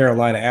we have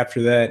Carolina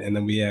after that, and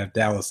then we have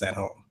Dallas at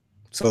home.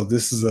 So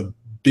this is a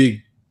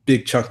big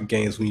chunk of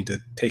games we need to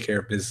take care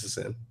of business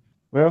in.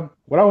 Well,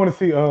 what I want to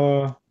see,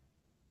 more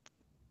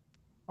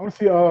of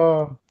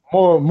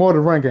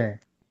the run game.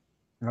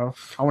 You know,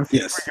 I want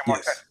to see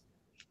more.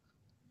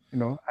 You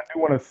know, I do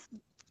want to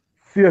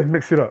see us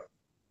mix it up.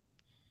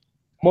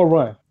 More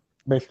run,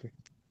 basically.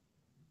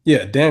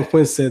 Yeah, Dan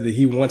Quinn said that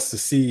he wants to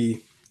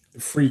see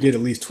Free get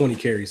at least 20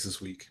 carries this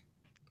week.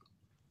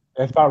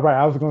 That's about right.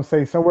 I was going to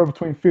say somewhere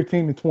between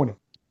 15 to 20.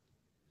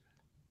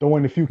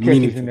 Throwing a few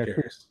catches in there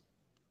too.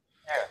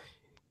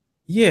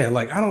 Yeah,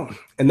 like I don't,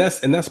 and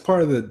that's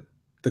part of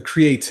the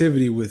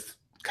creativity with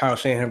Kyle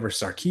Shanahan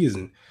versus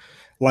Sarkisian.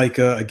 Like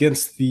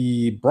against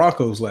the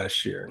Broncos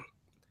last year,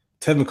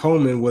 Tevin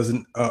Coleman was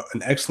an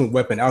excellent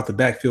weapon out the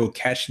backfield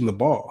catching the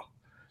ball.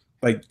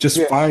 Like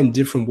just find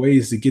different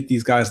ways to get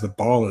these guys the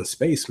ball in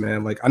space,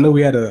 man. Like I know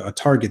we had a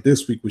target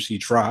this week which he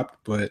dropped,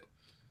 but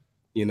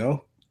you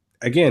know,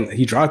 again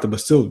he dropped it, but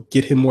still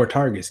get him more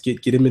targets,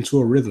 get him into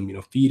a rhythm. You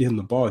know, feed him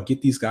the ball,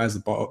 get these guys the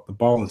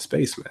ball in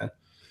space, man.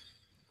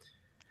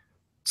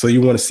 So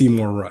you want to see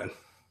more run.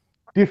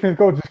 Defense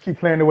coaches keep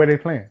playing the way they're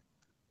playing.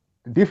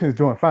 The defense is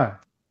doing fine.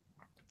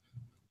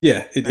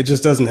 Yeah, it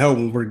just doesn't help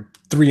when we're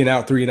three and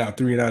out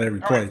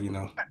every play, you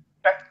know.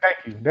 Thank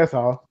you. That's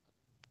all.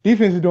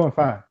 Defense is doing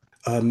fine.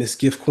 Miss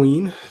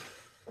GifQueen.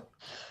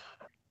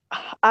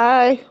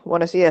 I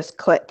want to see us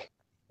click.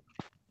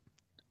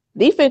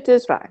 Defense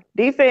is fine.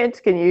 Defense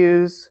can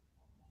use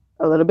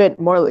a little bit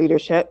more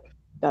leadership.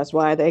 That's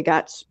why they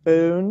got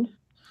Spoon.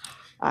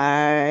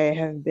 I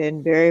have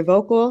been very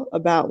vocal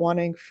about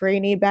wanting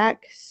Freeney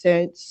back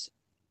since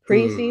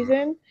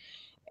preseason,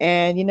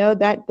 and you know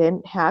that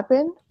didn't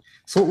happen.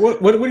 So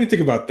what do you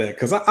think about that?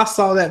 Because I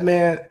saw that,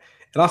 man,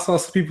 and I saw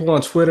some people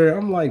on Twitter.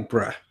 I'm like,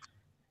 bruh,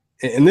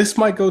 and this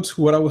might go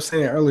to what I was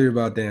saying earlier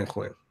about Dan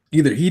Quinn.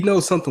 Either he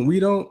knows something we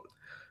don't,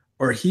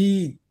 or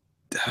he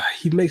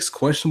makes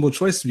questionable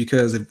choices.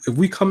 Because if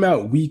we come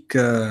out week,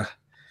 I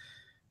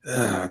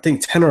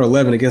think 10 or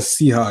 11 against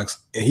Seahawks,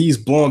 and he's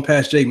blowing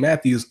past Jake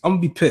Matthews, I'm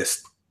gonna be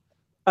pissed.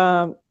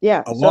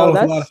 Yeah, along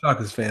with a lot of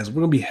Falcons fans,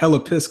 we're gonna be hella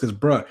pissed because,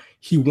 bruh,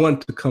 he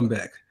wanted to come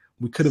back.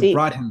 We could have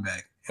brought him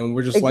back, and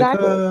we're just like,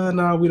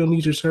 nah, we don't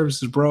need your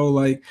services, bro.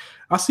 Like,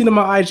 I seen him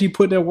on IG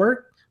putting in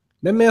work.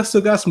 That man still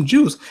got some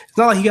juice. It's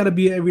not like he got to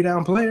be an every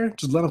down player.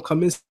 Just let him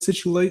come in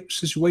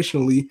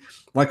situationally,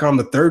 like on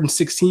the 3rd and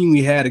 16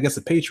 we had against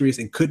the Patriots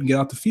and couldn't get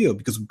off the field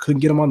because we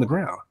couldn't get him on the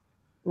ground.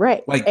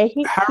 Right. Like,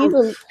 how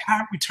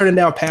are we turning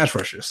down pass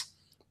rushers?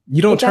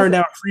 You don't turn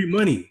down free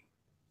money.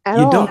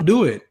 You don't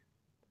do it.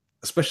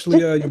 Especially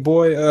your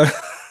boy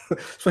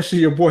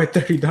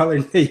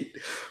 $30 Nate.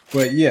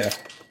 But yeah,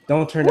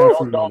 don't turn down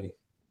free money.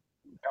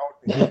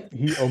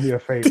 He owe me a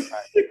favor.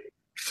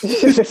 I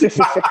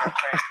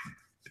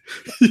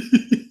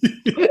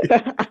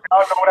don't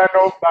know what I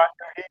know about him.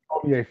 He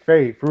owe me a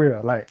fade for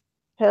real. Like,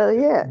 hell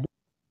yeah.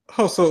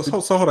 Oh, so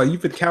hold on.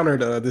 You've encountered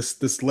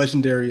this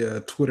legendary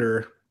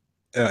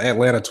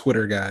Atlanta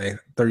Twitter guy,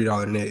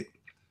 $30 Nate.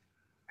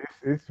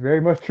 It's very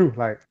much true.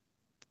 Like,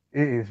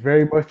 it is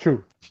very much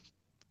true.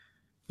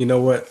 You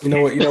know what?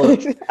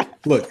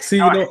 Look, see,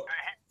 he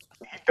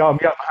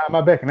called me out behind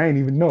my back, and I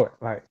didn't even know it.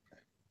 Like,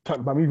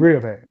 talking about me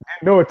real bad.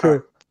 Didn't know it till a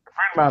friend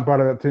of mine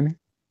brought it up to me.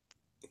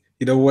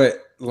 You know what?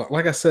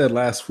 Like I said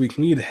last week,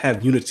 we need to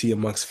have unity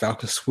amongst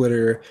Falcons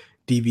Twitter,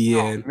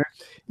 DBN.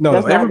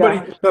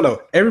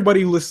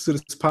 Everybody who listens to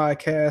this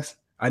podcast,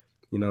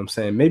 you know what I'm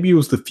saying? Maybe it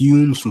was the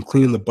fumes from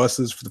cleaning the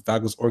buses for the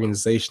Falcons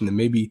organization that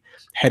maybe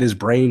had his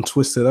brain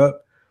twisted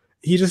up.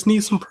 he just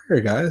needs some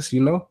prayer, guys.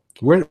 You know,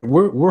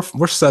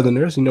 we're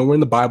Southerners. You know, we're in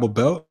the Bible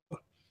Belt.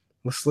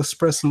 Let's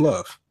spread some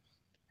love.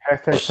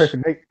 Hashtag pray for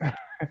Nate.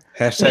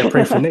 Hashtag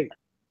pray for Nate.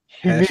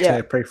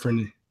 Hashtag pray for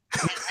Nate.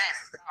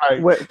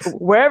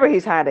 Wherever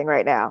he's hiding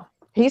right now,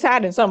 he's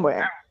hiding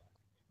somewhere.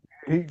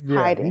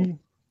 Hiding.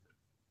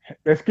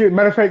 Let's get,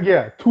 matter of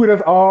fact, tweet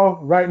us all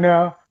right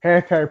now.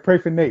 Hashtag pray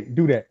for Nate.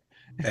 Do that.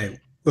 Hey,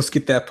 let's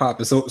get that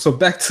popping. So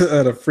back to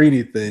the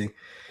Freedy thing.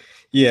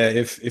 Yeah,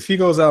 if he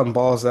goes out and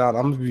balls out,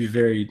 I'm gonna be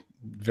very,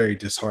 very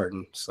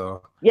disheartened.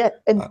 So yeah,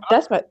 and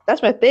that's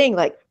my thing.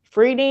 Like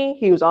Freedy,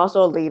 he was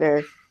also a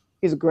leader.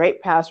 He's a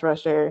great pass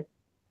rusher.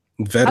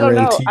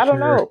 Veteran teacher. I don't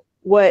know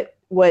what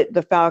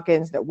the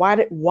Falcons that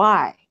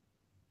why?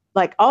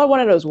 Like all I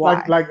want to know is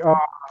why. Like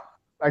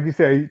you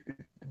said,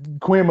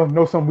 Quinn must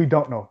know something we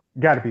don't know.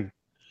 Got to be.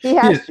 He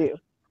has to,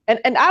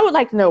 and I would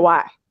like to know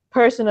why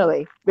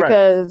personally,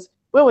 because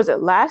when was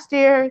it last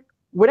year?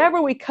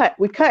 Whatever we cut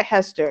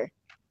Hester,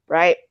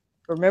 right?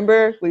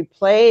 Remember we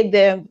played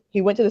them.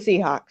 He went to the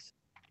Seahawks.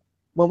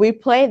 When we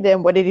played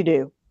them, what did he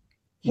do?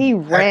 He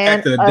ran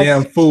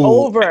us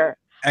over.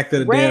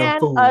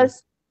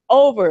 Us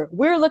over.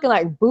 We're looking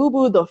like Boo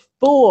Boo the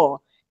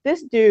Fool.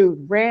 This dude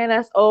ran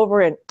us over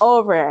and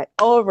over.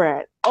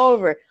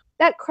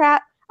 That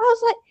crap. I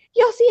was like,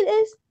 y'all see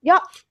this?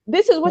 Y'all,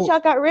 this is what y'all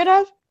got rid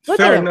of? Look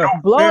at him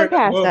blowing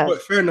past us.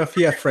 But fair enough,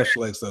 he had fresh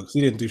legs though, because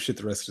he didn't do shit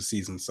the rest of the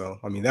season. So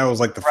I mean, that was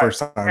like the first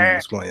time he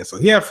was playing. So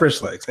he had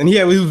fresh legs, and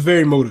he was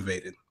very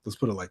motivated. Let's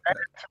put it like that.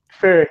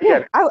 Fair,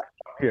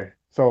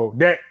 so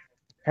that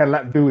had a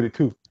lot to do with it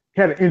too.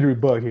 He had an injury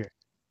bug here.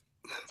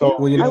 So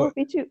I would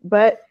be too,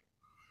 but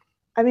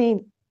I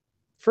mean,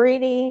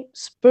 Freedy,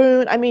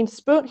 Spoon. I mean,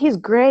 Spoon. He's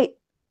great.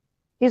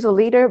 He's a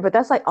leader, but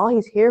that's like all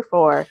he's here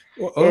for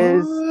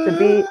is to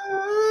be.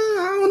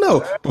 I don't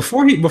know.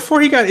 Before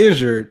he got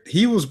injured,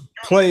 he was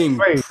playing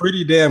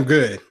pretty damn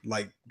good.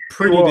 Like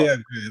pretty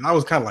damn good. I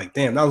was kind of like,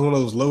 damn, that was one of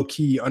those low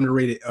key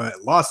underrated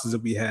losses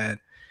that we had.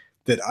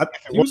 He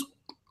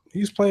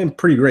was playing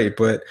pretty great,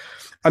 but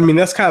I mean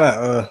that's kind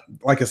of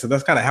like I said,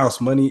 that's kind of house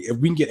money. If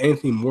we can get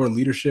anything more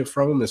leadership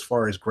from him as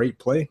far as great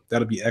play,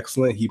 that'll be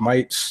excellent. He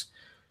might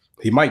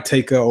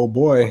take your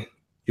boy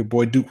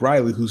Duke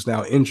Riley, who's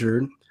now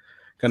injured,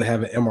 gonna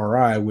have an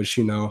MRI, which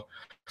I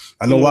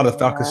know a lot of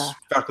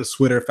Falcons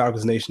Twitter,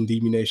 Falcons Nation,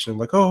 DB Nation,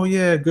 like, oh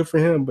yeah, good for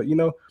him. But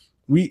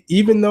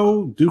even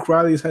though Duke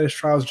Riley has had his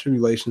trials and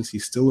tribulations,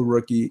 he's still a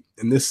rookie,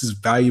 and this is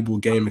valuable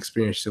game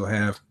experience he'll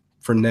have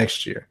for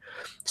next year.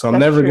 So I'm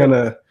never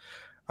gonna.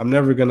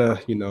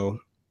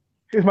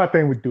 Here's my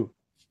thing with Duke.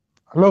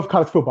 I love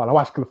college football. I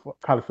watch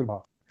college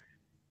football.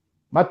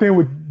 My thing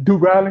with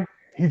Duke Riley,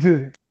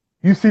 you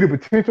see the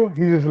potential.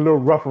 He's just a little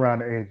rough around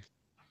the edges.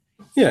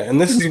 Yeah,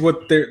 and this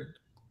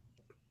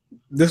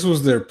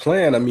was their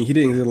plan. I mean, he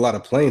didn't get a lot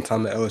of playing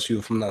time at LSU,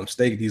 if I'm not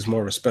mistaken. He's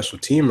more of a special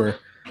teamer.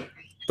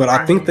 But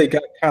I think they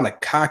got kind of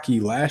cocky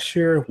last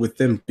year with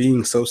them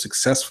being so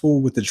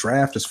successful with the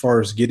draft as far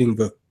as getting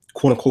the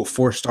quote-unquote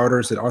 4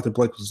 starters that Arthur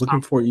Blank was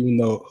looking for, even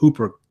though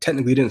Hooper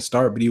technically didn't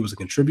start, but he was a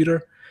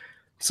contributor.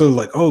 So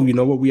like, oh, you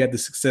know what? We had the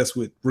success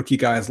with rookie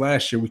guys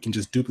last year. We can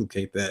just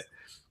duplicate that.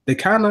 They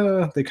kind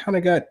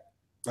of got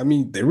 – I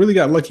mean, they really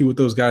got lucky with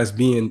those guys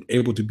being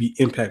able to be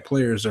impact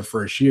players their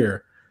first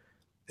year.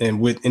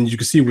 And you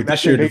can see with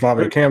this year,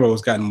 Devontae Campbell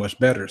has gotten much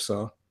better.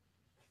 So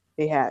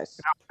he has.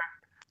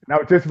 And I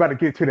was just about to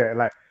get to that.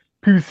 Like,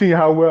 people see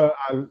how well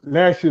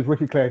last year's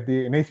rookie class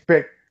did, and they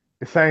expect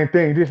the same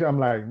thing. I'm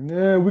like,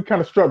 nah, we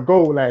kind of struck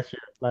gold last year.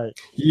 Like,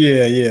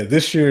 yeah.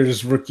 This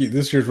year's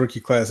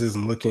rookie class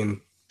isn't looking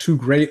too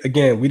great.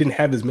 Again, we didn't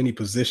have as many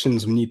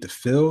positions we need to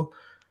fill.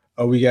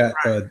 We got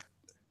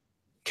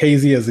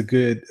KZ as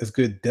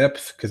good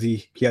depth because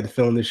he had to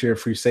fill in this year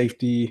free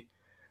safety.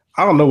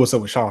 I don't know what's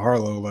up with Sean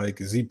Harlow.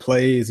 Like, is he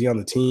play? Is he on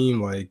the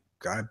team? Like,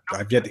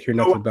 I've yet to hear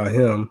nothing about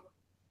him.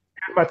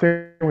 Here's my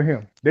thing with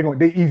him.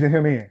 They easing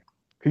him in.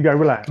 You got to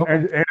realize.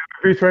 And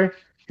Trey,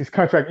 his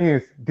contract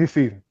ends this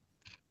season.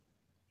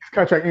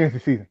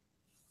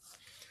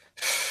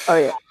 Oh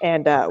yeah,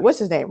 and what's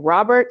his name?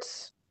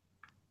 Roberts.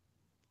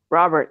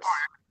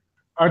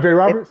 Andre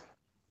Roberts.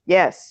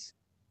 Yes.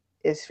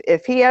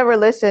 If he ever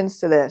listens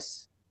to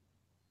this,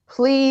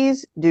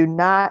 please do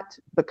not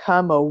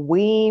become a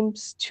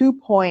Weems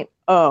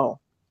 2.0.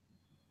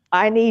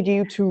 I need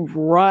you to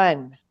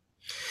run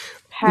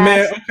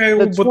past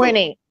the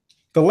 20.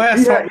 The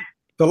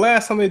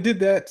last time they did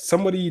that,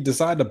 somebody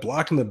decided to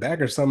block in the back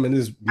or something, and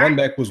his run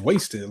back was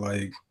wasted.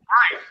 Like,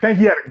 I think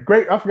he had a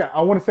great. I forgot.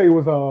 I want to say it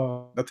was.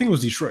 I think it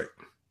was Detroit.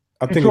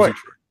 Detroit.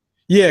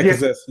 Yeah,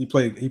 because he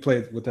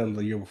played with them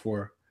the year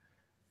before.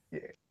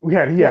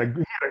 Yeah, he had a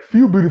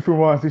few beautiful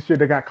ones this year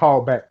that got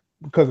called back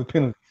because of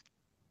penalties.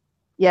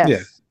 Yes.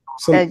 Yeah.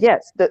 So, and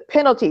yes, the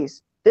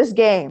penalties. This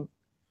game,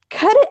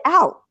 cut it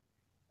out.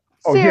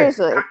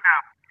 Seriously.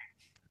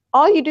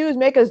 All you do is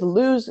make us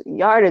lose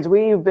yardage.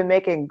 We've been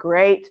making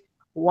great,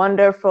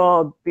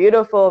 wonderful,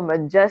 beautiful,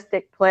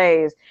 majestic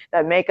plays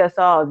that make us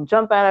all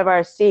jump out of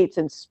our seats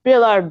and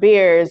spill our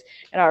beers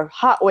and our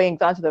hot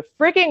wings onto the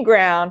freaking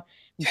ground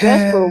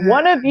just for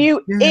one of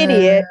you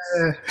idiots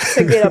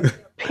to get a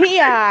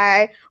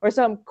PI or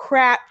some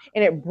crap,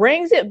 and it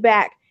brings it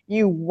back.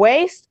 You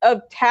waste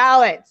of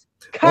talent.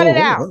 Cut it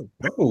out.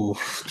 Oh,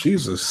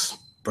 Jesus.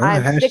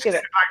 I'm sick of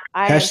it.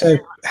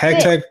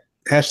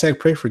 Hashtag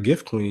pray for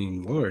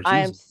GifQueen. Lord, I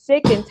am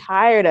sick and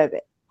tired of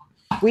it.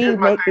 We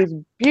make these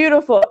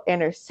beautiful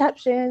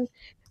interceptions.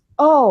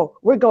 Oh,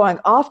 we're going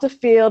off the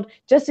field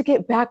just to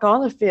get back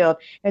on the field.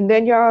 And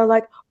then y'all are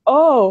like,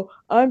 oh,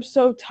 I'm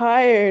so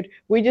tired.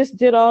 We just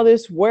did all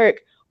this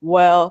work.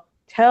 Well,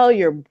 tell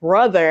your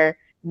brother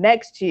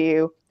next to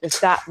you to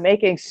stop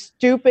making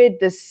stupid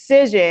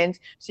decisions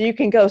so you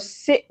can go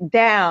sit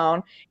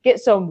down, get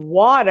some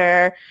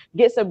water,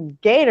 get some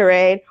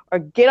Gatorade, or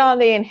get on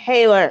the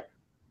inhaler.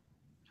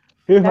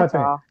 Here's my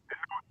thing. The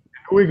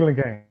New England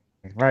game,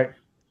 right?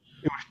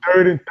 It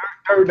was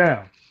third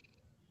down.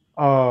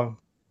 When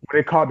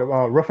they caught the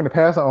roughing the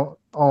passer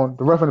on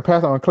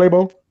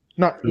Claybo.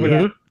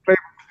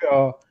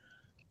 Claybo.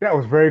 That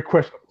was very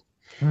questionable.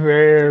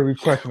 Very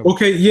questionable.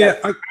 Okay, yeah,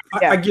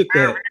 I get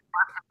that.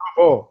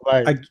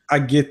 I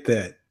get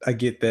that. I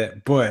get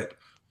that. But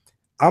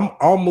I'm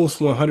almost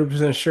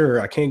 100%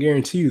 sure. I can't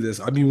guarantee you this.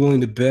 I'd be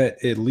willing to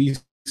bet at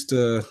least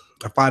a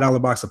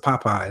 $5 box of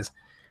Popeyes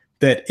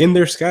that in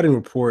your scouting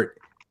report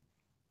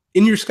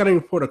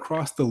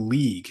across the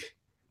league,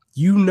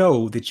 you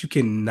know that you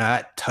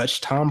cannot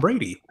touch Tom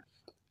Brady.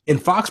 In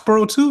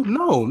Foxborough too?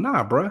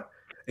 Nah, bruh.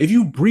 If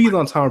you breathe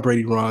on Tom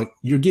Brady wrong,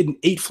 you're getting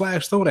 8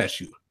 flags thrown at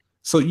you.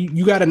 So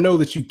you got to know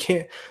that you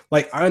can't.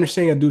 Like, I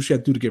understand you got to do what you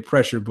have to do to get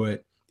pressure,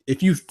 but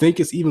if you think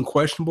it's even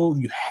questionable,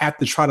 you have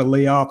to try to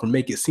lay off and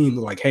make it seem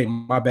like, hey,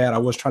 my bad, I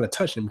was trying to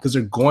touch him, because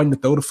they're going to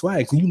throw the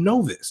flags. And you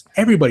know this.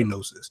 Everybody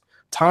knows this.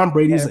 Tom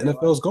Brady is the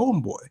NFL's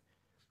golden boy.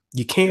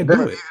 You can't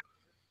do it.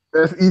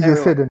 That's easier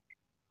said than.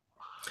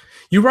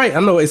 You're right. I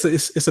know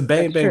it's a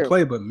bang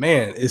play, but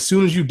man, as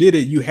soon as you did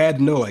it, you had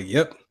to know, like,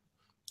 yep,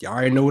 you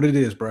already know what it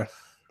is, bro.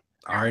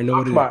 I already know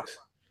what it is. I'm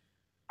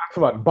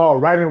about the ball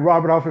right in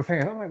Robert off his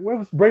hand. I'm like, where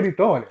was Brady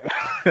throwing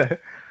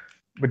it?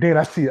 But then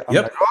I see it. I'm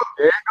like, oh,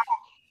 there it goes.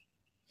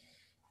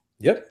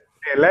 Yep.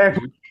 And last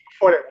week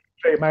before that, we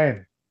played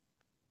Miami.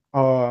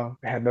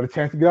 Had another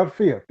chance to get out the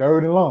field, 3rd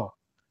and long.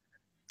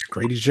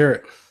 Grady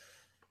Jarrett.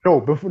 No,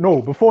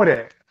 before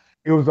that,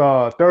 it was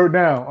 3rd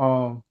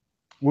down.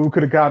 We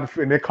could have got the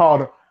field. And I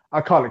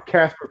call it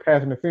Casper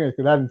pass interference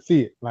because I didn't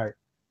see it. Like,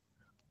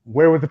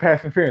 where was the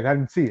pass interference? I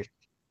didn't see it.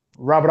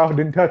 Robert Alford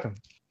didn't touch him.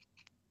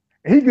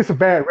 And he gets a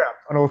bad rap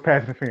on those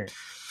pass interference.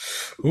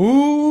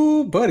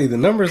 Ooh, buddy, the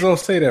numbers don't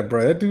say that,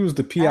 bro. That dude's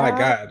the PI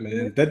guy,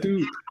 man. That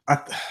dude, I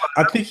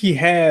think he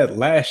had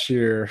last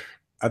year.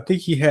 I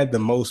think he had the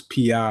most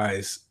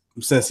PIs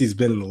since he's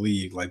been in the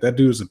league. Like, that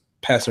dude's a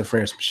pass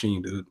interference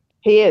machine, dude.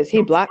 He is.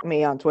 He blocked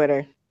me on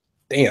Twitter.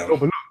 Damn. So,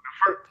 but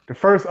look, the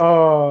first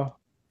started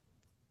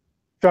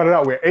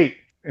out with 8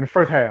 in the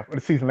first half of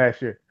the season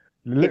last year.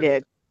 He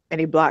did, and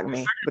he blocked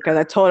me because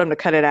I told him to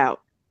cut it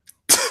out.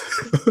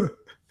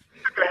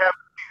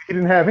 He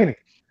didn't have any.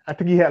 I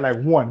think he had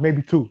like 1,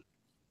 maybe 2.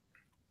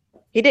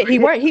 He did. He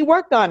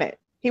worked on it.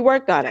 He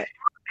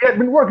had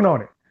been working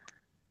on it.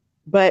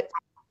 But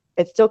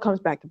it still comes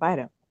back to bite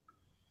him.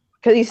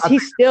 Because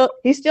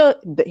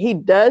he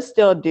does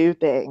still do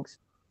things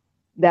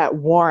that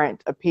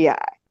warrant a PI.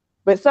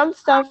 But some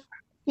stuff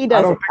he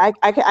doesn't.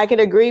 I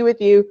can agree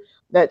with you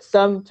that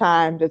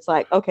sometimes it's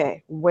like,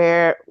 okay,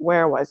 where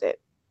was it?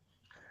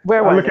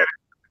 Where was it?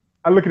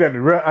 I look at the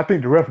ref. I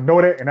think the ref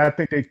know that, and I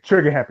think they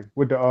trigger happy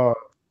with the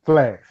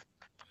flags.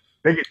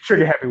 They get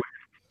trigger happy with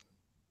it.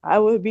 I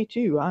would be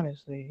too,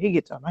 honestly. He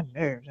gets on my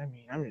nerves. I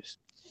mean, I'm just.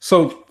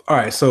 So, all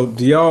right. So,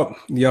 do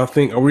y'all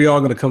think, are we all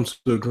going to come to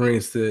the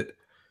agreement that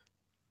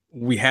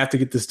we have to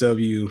get this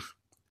W,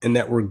 and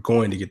that we're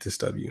going to get this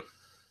W?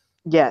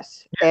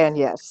 Yes, and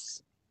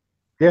yes.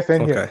 Yes,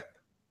 and yes. Okay.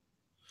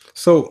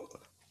 So,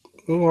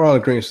 we're all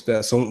agreeing with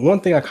that. So, one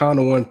thing I kind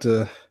of want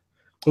to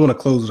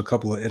close with a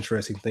couple of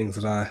interesting things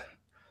that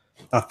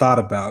I thought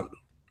about.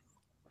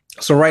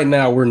 So right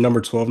now we're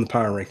number 12 in the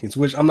power rankings,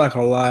 which I'm not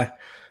gonna lie,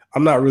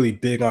 I'm not really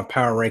big on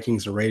power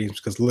rankings or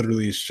ratings because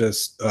literally it's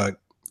just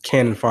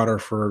cannon fodder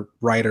for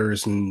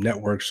writers and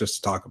networks just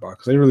to talk about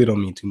because they really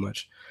don't mean too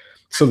much.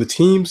 So the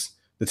teams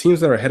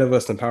that are ahead of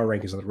us in power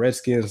rankings are the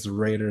Redskins, the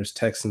Raiders,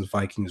 Texans,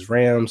 Vikings,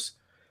 Rams,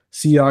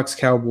 Seahawks,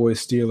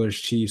 Cowboys,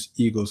 Steelers, Chiefs,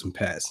 Eagles, and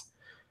Pats.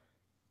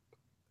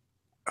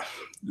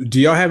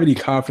 Do y'all have any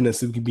confidence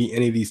that we could beat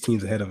any of these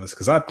teams ahead of us?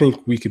 Because I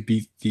think we could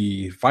beat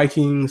the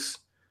Vikings.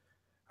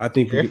 I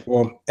think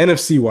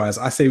NFC wise,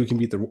 I say we can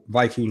beat the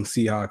Vikings,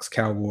 Seahawks,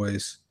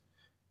 Cowboys.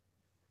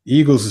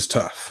 Eagles is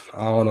tough.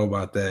 I don't know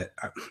about that.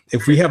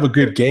 If we have a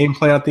good game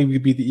plan, I think we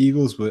could beat the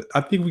Eagles, but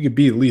I think we could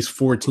beat at least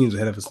 4 teams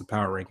ahead of us in the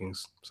power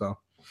rankings. So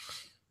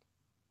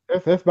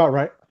that's about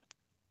right.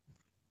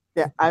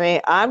 Yeah, I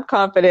mean, I'm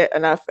confident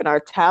enough in our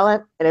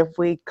talent, and if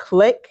we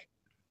click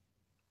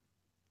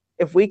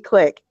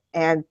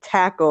and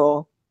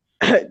tackle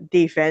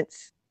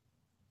defense,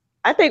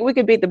 I think we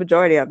could beat the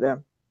majority of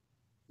them.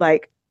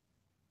 Like,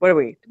 what are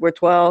we? We're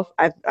 12.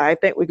 I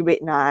think we could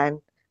beat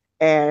 9.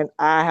 And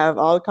I have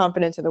all the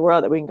confidence in the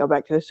world that we can go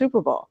back to the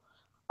Super Bowl.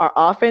 Our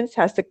offense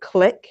has to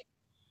click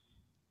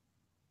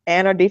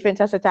and our defense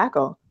has to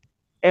tackle.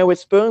 And with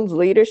Spoon's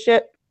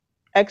leadership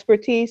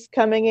expertise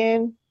coming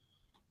in,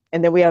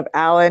 and then we have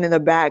Allen in the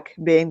back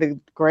being the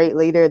great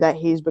leader that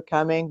he's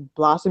becoming,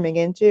 blossoming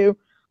into,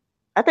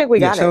 I think we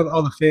got shout it. out to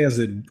all the fans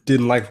that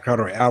didn't like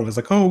Ricardo Allen. It's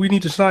like, oh, we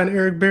need to sign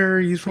Eric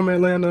Berry. He's from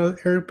Atlanta.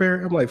 Eric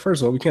Berry. I'm like,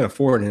 first of all, we can't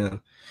afford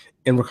him.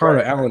 And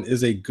Ricardo Allen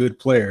is a good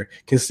player,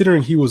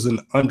 considering he was an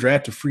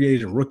undrafted free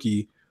agent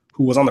rookie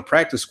who was on the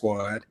practice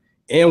squad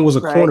and was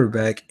a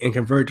cornerback and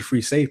converted to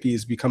free safety,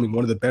 is becoming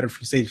one of the better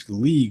free safeties in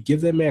the league.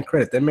 Give that man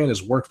credit. That man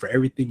has worked for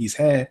everything he's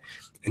had,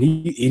 and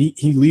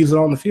he leaves it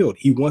on the field.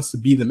 He wants to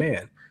be the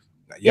man.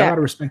 Y'all got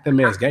to respect that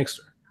man's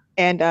gangster.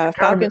 And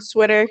Falcons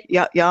Twitter,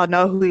 y'all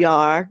know who y'all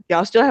are.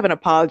 Y'all still haven't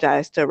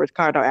apologized to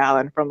Ricardo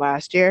Allen from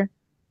last year.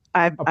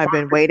 I've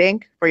been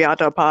waiting for y'all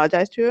to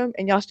apologize to him,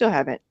 and y'all still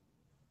haven't.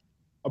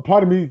 A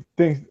part of me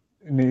thinks,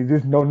 and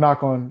there's no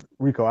knock on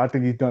Rico. I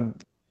think he's done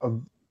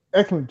an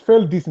excellent,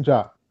 fairly decent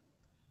job.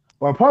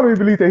 Well, part of me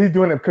believes that he's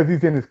doing it because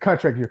he's in his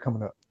contract year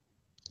coming up.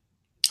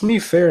 I mean,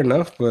 fair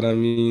enough, but I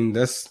mean,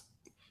 that's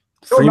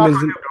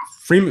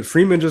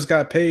Freeman just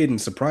got paid, and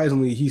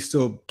surprisingly, he's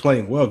still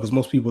playing well because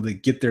most people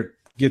that get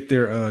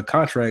their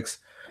contracts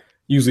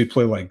usually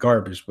play like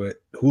garbage.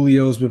 But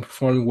Julio's been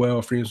performing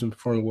well, Freeman's been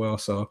performing well,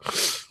 so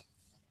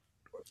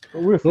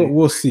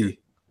we'll see.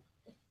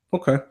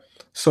 Okay,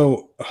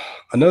 so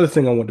another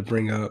thing I want to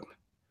bring up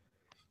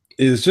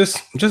is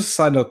just a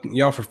side note,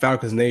 y'all, for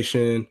Falcons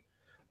Nation,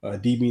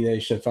 DB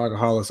Nation,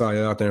 Falconholics, all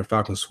y'all out there in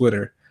Falcons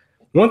Twitter.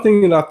 One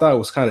thing that I thought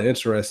was kind of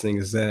interesting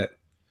is that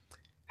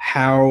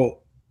how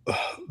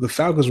the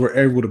Falcons were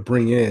able to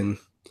bring in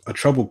a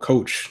troubled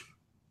coach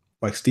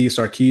like Steve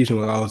Sarkisian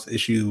with all his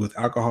issues with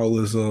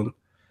alcoholism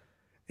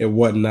and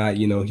whatnot.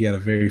 You know, he had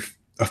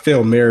a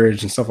failed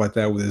marriage and stuff like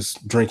that with his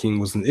drinking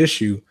was an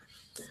issue.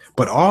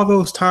 But all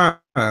those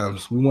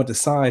times we wanted to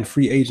sign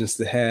free agents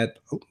that had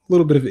a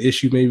little bit of an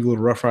issue, maybe a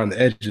little rough around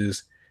the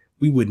edges,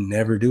 we would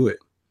never do it.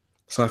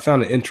 So I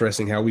found it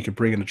interesting how we could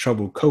bring in a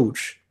troubled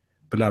coach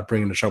but not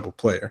bring in a troubled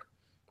player.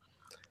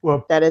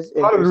 Well, that is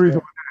part of the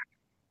reason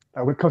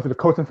when it comes to the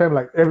coaching family,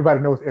 like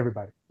everybody knows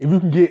everybody. If you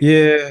can get,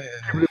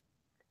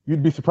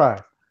 you'd be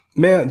surprised.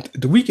 Man,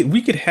 we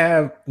could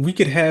have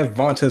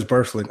Vontaze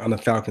Burfict on the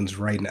Falcons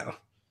right now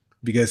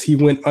because he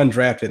went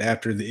undrafted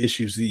after the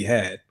issues he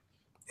had.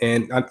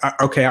 And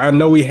I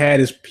know he's had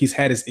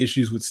his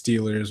issues with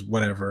Steelers,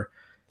 whatever.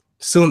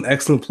 Still an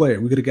excellent player.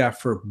 We could have got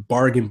for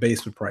bargain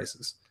basement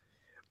prices.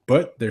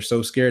 But they're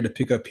so scared to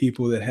pick up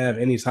people that have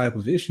any type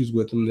of issues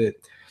with them that,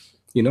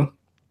 you know,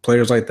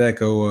 players like that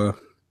go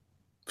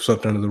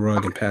swept under the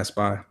rug and pass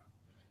by.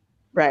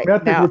 Right. I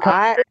mean,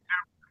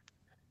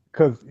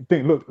 because you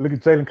think, look at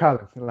Jalen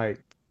Collins.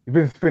 Like, he's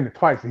been suspended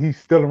twice and he's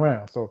still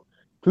around. So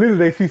clearly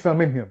they see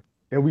something in him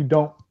that we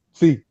don't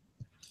see.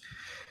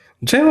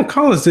 Jalen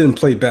Collins didn't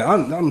play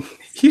bad.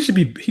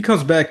 He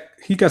comes back.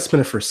 He got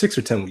suspended for 6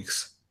 or 10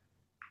 weeks.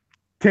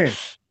 10.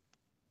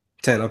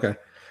 Okay.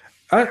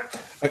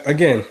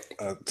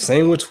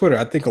 Same with Twitter.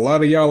 I think a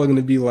lot of y'all are going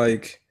to be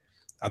like,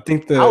 I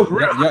think y'all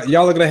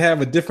are going to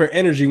have a different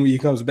energy when he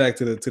comes back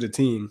to the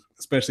team,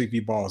 especially if he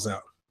balls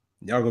out.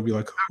 Y'all going to be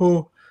like,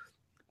 oh,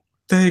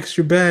 thanks,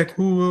 you're back.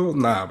 Ooh.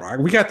 Nah, bro.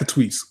 We got the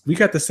tweets. We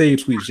got the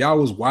saved tweets. Y'all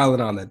was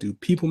wilding on that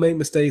dude. People make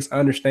mistakes, I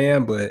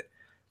understand, but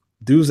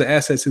dude's an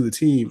asset to the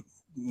team,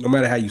 no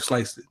matter how you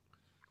slice it.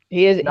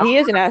 He is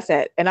an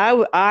asset, and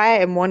I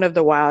am one of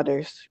the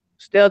wilders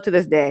still to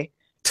this day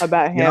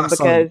about him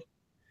because,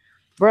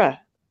 bruh,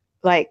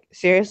 like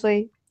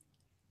seriously,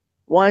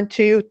 1,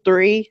 2,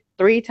 3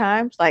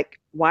 times. Like,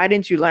 why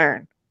didn't you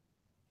learn?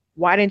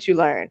 Why didn't you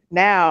learn?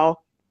 Now,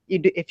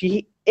 if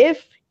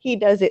he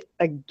does it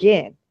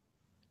again,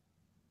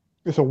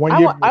 it's a 1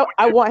 year.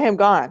 I want him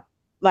gone.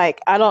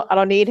 Like, I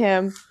don't need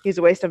him. He's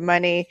a waste of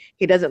money.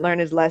 He doesn't learn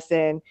his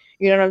lesson.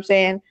 You know what I'm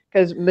saying?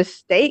 Because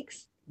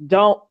mistakes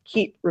don't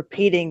keep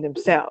repeating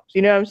themselves.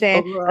 You know what I'm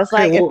saying? It's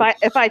like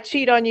if I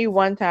cheat on you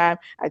one time,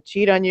 I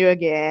cheat on you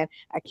again.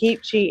 I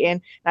keep cheating,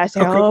 and I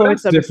say,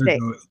 it's a mistake.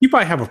 Though. You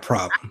might have a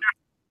problem.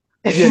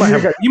 You might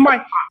have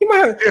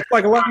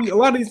like a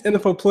lot of these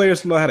NFL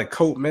players know how to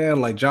cope,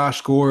 man. Like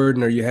Josh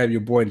Gordon, or you have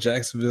your boy in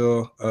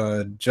Jacksonville,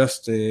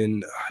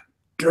 Justin.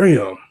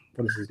 Damn,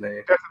 what is his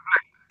name?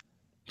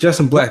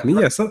 Justin Blackman.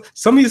 Yeah,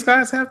 some of these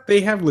guys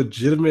have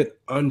legitimate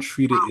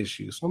untreated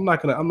issues. So I'm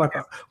not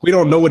gonna. We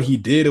don't know what he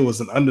did. It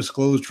was an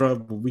undisclosed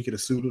drug, but we could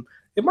assume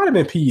it might have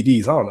been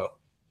PEDs. I don't know.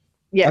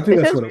 Yeah, it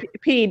says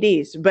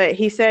PEDs, but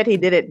he said he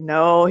didn't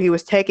know he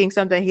was taking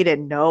something. He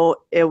didn't know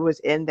it was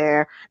in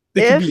there.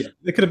 It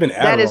could have been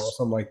Adderall or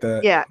something like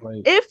that. Yeah,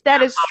 if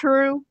that is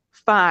true,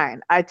 fine.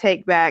 I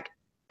take back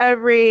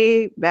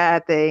every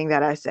bad thing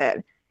that I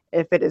said.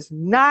 If it is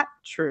not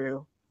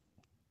true,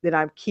 then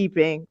I'm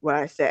keeping what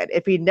I said.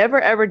 If he never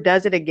ever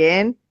does it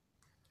again,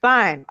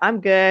 fine.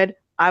 I'm good.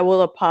 I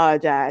will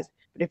apologize.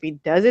 But if he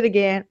does it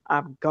again,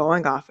 I'm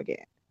going off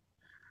again.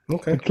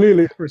 Okay.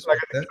 Clearly,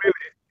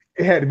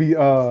 it had to be.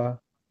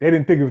 They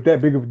didn't think it was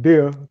that big of a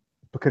deal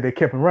because they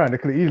kept him running. They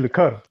could have easily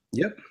cut him.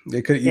 Yep,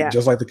 they could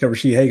just like the cover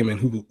Sheet Hageman,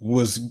 who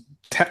was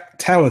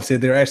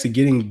talented. They're actually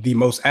getting the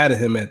most out of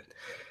him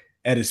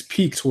at his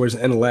peak towards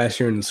the end of last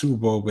year in the Super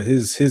Bowl. But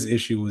his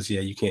issue was,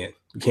 you can't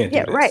do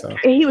that. Right. So.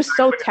 And he was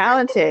so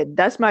talented.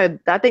 I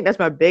think that's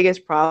my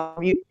biggest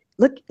problem. You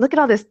look at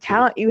all this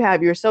talent you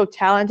have. You're so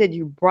talented.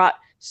 You brought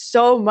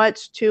so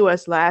much to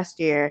us last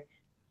year,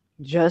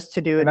 just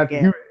to do it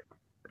again.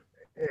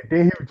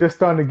 Then he was just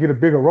starting to get a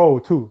bigger role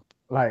too.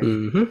 Like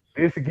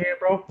this again,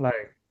 bro.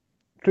 Like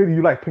clearly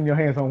you like putting your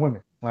hands on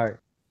women. Like,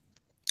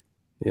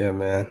 yeah,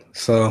 man.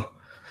 So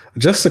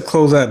just to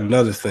close out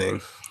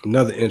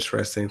another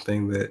interesting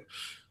thing that,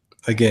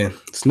 again,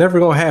 it's never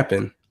gonna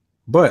happen.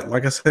 But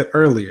like I said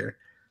earlier,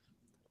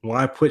 when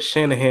I put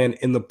Shanahan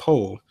in the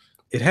poll,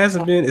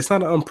 it's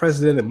not an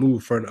unprecedented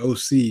move for an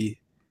OC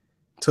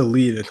to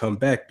leave and come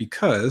back,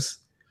 because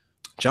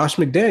Josh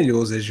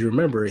McDaniels, as you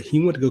remember,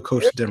 he went to go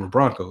coach the Denver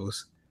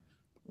Broncos,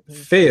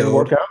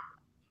 failed,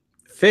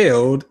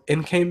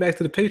 and came back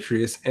to the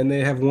Patriots, and they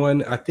have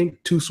won, I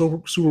think, 2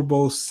 Super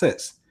Bowls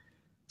since.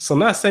 So I'm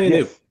not saying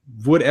it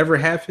would ever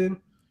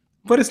happen,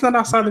 but it's not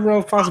outside the realm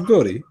of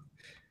possibility.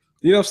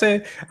 You know what I'm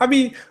saying? I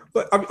mean,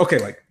 okay,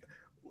 like,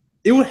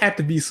 it would have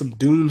to be some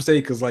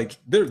doomsday, because like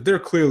they're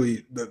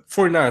clearly, the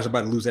 49ers are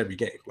about to lose every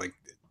game. Like,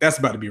 that's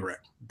about to be a wrap.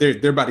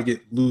 They're about to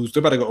lose.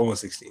 They're about to go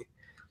 0-16.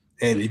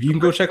 And if you can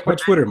go check my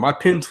Twitter, my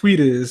pinned tweet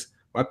is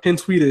I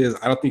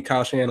don't think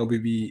Kyle Shanahan will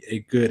be a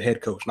good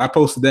head coach. And I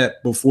posted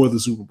that before the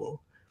Super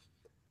Bowl.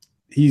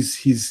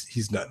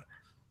 He's done.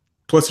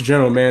 Plus, the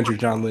general manager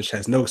John Lynch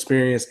has no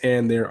experience,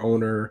 and their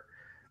owner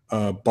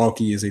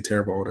Balky is a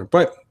terrible owner.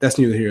 But that's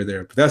neither here nor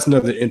there. But that's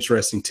another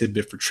interesting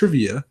tidbit for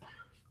trivia,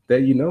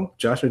 that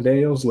Josh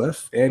McDaniels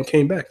left and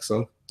came back.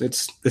 So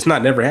it's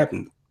not never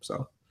happened. So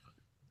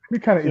let me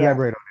kind of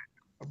elaborate on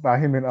it about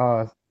him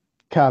and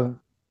Kyle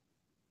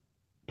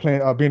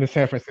playing being in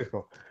San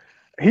Francisco.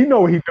 He know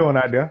what he's doing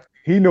out there.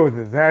 He knows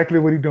exactly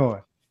what he's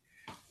doing.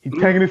 He's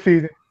taking the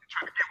season,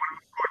 trying to get one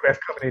of the quarterbacks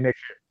coming in next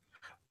year.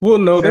 Well,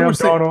 no, they were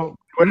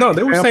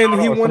saying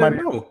that he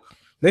wanted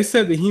They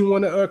said that he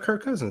wanted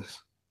Kirk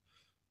Cousins.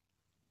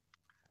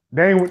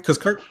 Because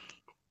Kirk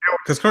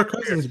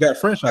Cousins got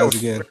franchised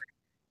again.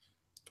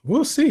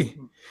 We'll see.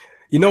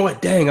 You know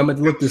what? Dang, I'm going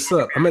to look this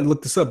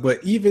up.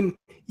 But even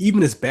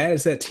as bad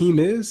as that team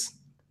is,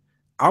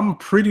 I'm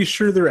pretty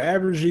sure they're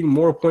averaging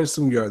more points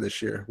than we are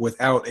this year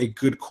without a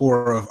good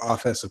core of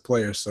offensive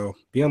players. So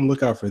be on the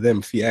lookout for them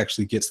if he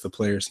actually gets the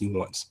players he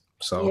wants.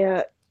 So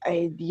yeah,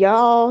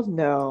 y'all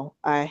know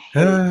I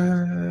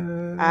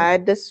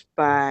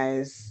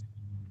despise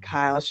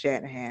Kyle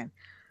Shanahan.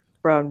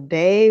 From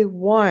day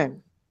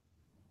one,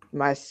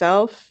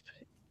 myself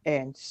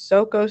and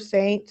Soco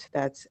Saint,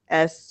 that's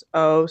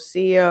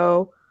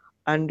SOCO_Saint,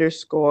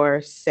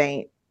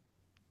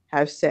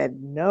 have said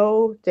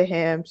no to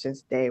him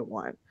since day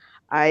one.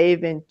 I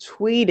even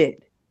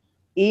tweeted,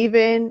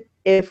 even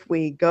if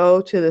we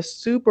go to the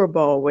Super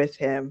Bowl with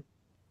him,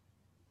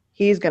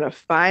 he's going to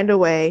find a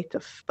way to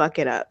fuck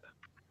it up.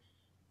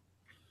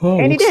 Oh,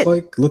 and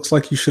looks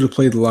like you should have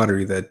played the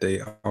lottery that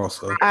day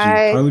also. You'd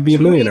probably be a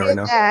millionaire right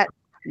now.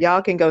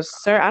 Y'all can go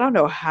search. I don't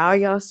know how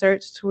y'all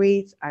search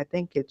tweets. I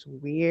think it's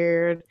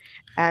weird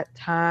at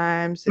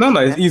times. No,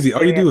 it's easy.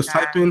 All you do is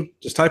type in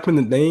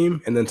the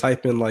name and then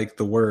type in like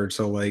the word.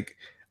 So like,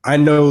 I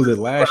know that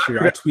last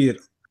year I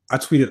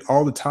tweeted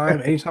all the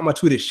time. Anytime I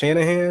tweeted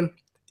Shanahan,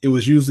 it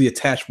was usually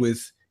attached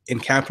with, in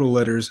capital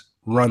letters,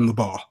 "Run the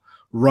ball,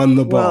 run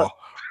the ball,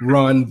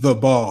 run the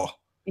ball."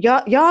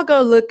 Y'all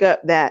go look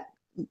up that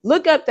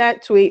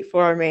tweet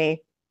for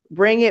me.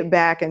 Bring it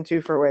back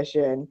into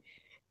fruition.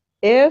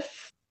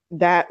 If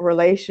that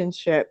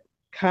relationship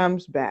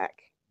comes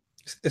back,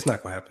 it's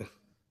not gonna happen.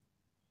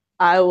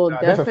 I will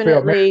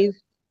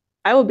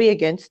be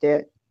against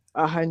it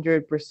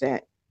 100%.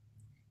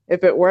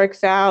 If it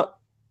works out,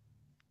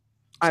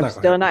 I'm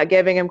still not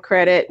giving him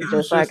credit,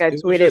 just like I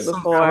tweeted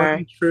before.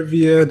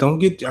 Trivia.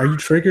 Are you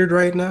triggered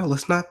right now?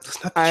 Let's not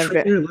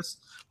trigger. Let's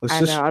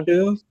just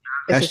chill.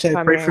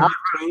 Hashtag pray for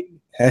GifQueen.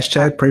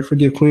 Hashtag pray for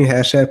GifQueen.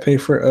 Hashtag pay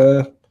for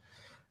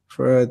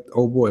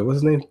oh boy, what's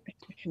his name?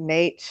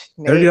 Nate.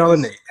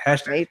 $30 Nate.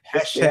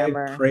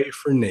 Hashtag pray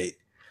for Nate.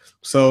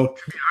 So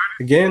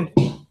again,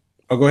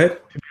 go ahead.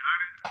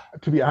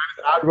 To be honest,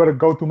 I'd rather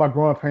go through my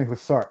growing pains with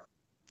Sark.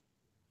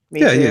 Me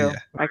too. Yeah.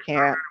 I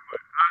can't.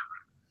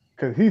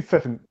 Because he's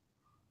such an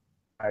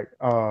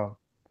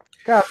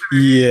God.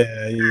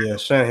 Yeah.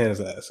 Shanahan's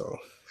an asshole.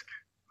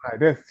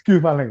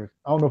 Excuse my language.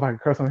 I don't know if I can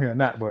curse on here or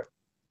not, but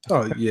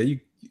oh yeah, you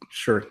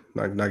sure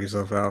knock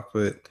yourself out,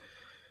 but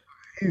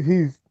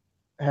he's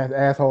has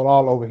asshole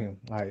all over him.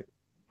 Like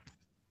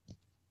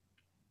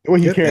what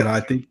he and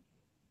I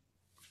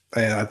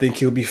think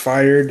he'll be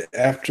fired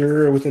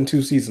within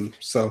 2 seasons.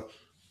 So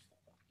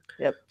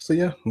yep. So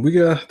yeah,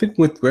 I think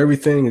with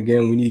everything,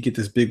 again, we need to get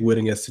this big win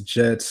against the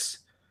Jets.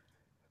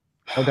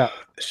 Okay.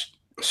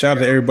 Shout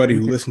out to everybody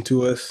who listened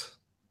to us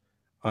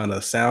on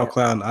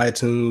SoundCloud and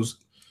iTunes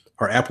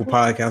or Apple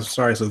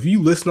Podcasts. So if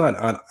you listen on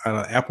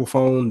an Apple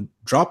phone,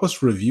 drop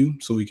us a review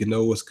so we can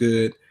know what's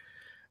good.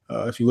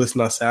 If you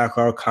listen on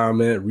SoundCloud,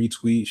 comment,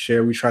 retweet,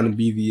 share. We're trying to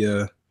be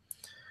the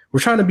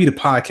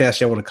podcast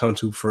y'all want to come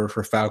to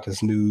for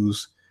Falcons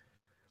news.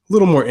 A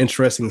little more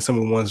interesting than some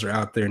of the ones that are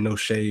out there. No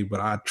shade, but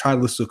I tried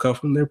to listen to a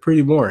couple, and they're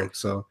pretty boring.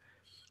 So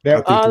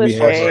all the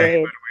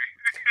shade,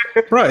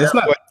 right? It's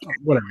not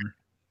whatever.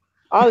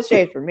 All the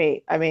shade for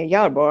me. I mean,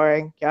 y'all are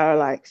boring. Y'all are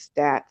like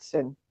stats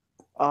and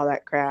all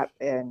that crap,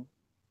 and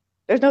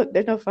there's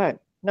no fun.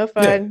 No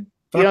fun.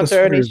 Yeah, you don't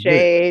throw any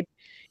shade.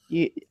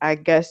 I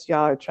guess y'all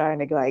are trying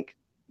to like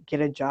get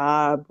a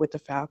job with the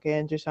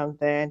Falcons or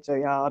something, so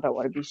y'all don't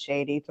want to be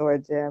shady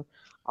towards them.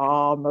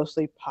 All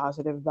mostly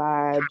positive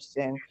vibes,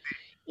 and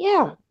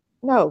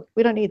no,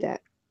 we don't need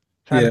that.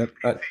 I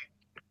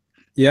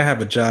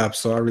have a job,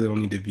 so I really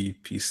don't need to be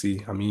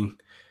PC. I mean,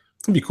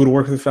 it'd be cool to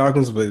work with the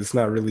Falcons, but it's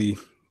not really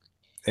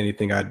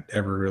anything I'd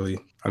ever really.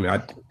 I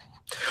mean,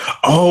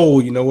 oh,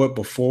 you know what?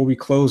 Before we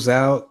close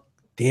out,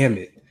 damn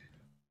it.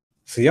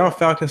 So y'all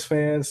Falcons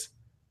fans,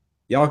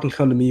 y'all can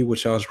come to me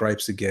with y'all's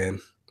gripes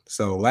again.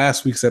 So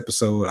last week's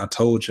episode, I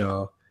told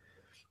y'all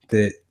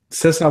that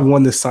since I've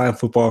won this signed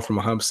football from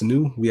Mohamed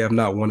Sanu, we have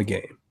not won a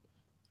game.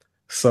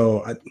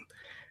 So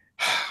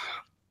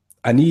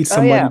I need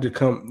somebody to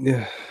come.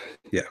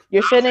 Yeah.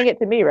 You're sending it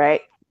to me,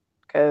 right?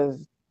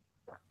 Because,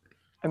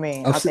 I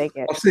mean, I'll take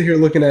it. I'm sitting here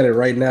looking at it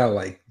right now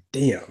like,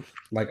 damn.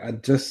 Like, I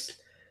don't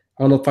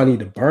know if I need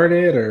to burn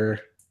it or.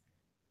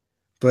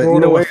 But you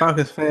know what,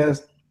 Falcons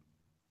fans?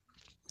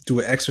 Do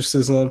an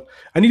exorcism.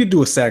 I need to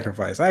do a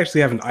sacrifice. I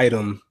actually have an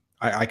item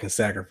I can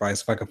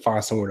sacrifice if I can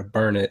find somewhere to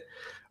burn it.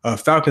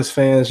 Falcons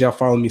fans, y'all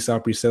follow me,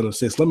 Southbreeze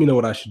 706. Let me know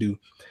what I should do.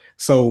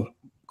 So,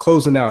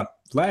 closing out,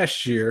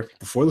 last year,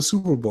 before the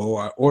Super Bowl,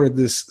 I ordered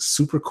this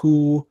super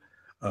cool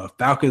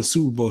Falcons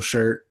Super Bowl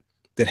shirt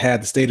that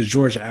had the state of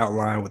Georgia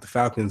outline with the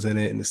Falcons in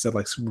it, and it said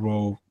like Super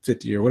Bowl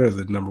 50 or whatever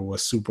the number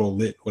was, Super Bowl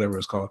lit, whatever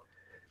it's called.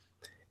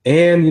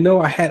 And, you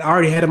know, I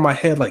already had in my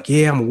head, like,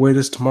 yeah, I'm going to wear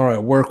this tomorrow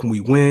at work when we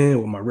win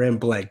with my red and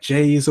black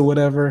J's or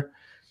whatever.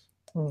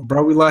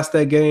 Bro, we lost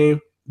that game.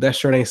 That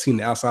shirt ain't seen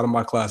the outside of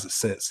my closet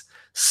since.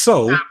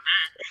 So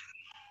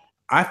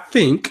I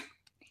think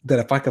that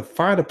if I could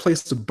find a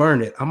place to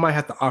burn it, I might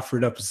have to offer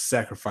it up as a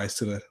sacrifice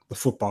to the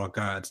football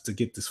gods to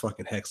get this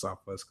fucking hex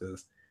off us,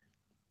 because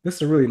this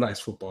is a really nice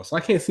football. So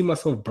I can't see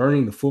myself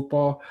burning the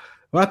football.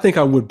 But I think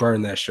I would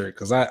burn that shirt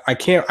because I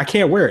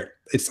can't wear it.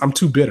 I'm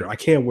too bitter. I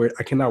can't wear it.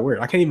 I cannot wear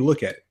it. I can't even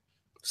look at it.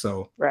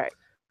 So right.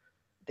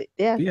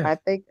 Yeah. I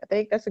think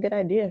that's a good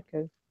idea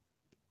because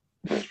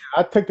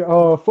I take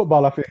the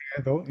football off your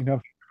hand though. You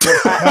know.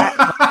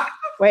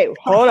 Wait,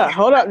 hold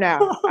up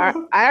now. I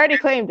already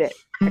claimed it.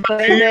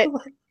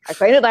 I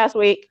claimed it last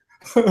week.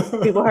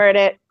 People heard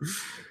it.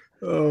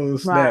 Oh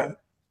snap!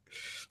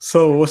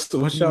 So what's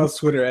y'all's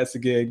Twitter ads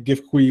again?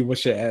 GifQueen,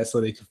 what's your ad so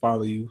they can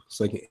follow you,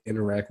 so they can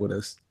interact with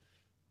us?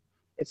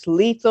 It's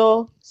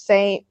Lethal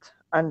Saint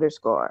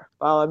 _.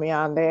 Follow me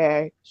on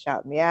there.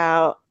 Shout me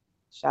out.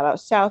 Shout out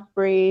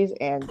Southbreeze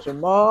and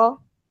Jamel.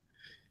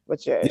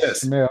 What's yours?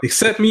 Yes,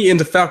 accept me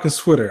into Falcons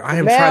Twitter. I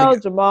am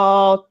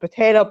Jamal,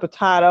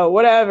 potato,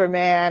 whatever,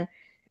 man.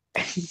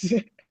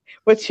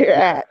 What's your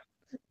at?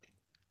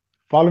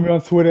 Follow me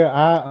on Twitter.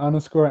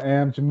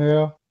 I_am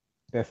Jamel.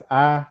 That's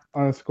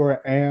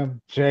I_am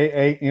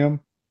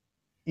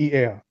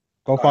JAMEL.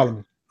 Go follow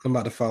me. I'm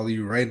about to follow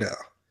you right now.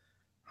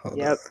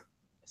 Hold on.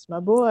 It's my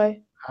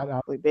boy.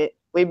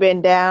 We've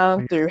been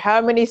down through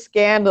how many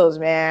scandals,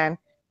 man?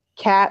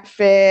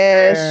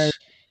 Catfish,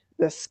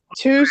 the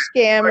 2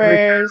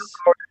 scammers,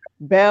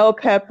 bell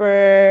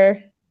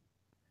pepper.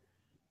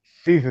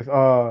 Jesus.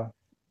 News.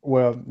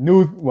 Well,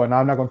 no,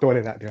 I'm not gonna throw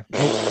it out there.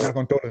 Nope, I'm not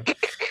gonna throw it.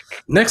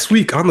 Next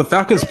week on the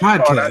Falcons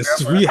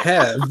podcast, we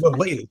have the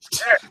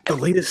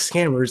latest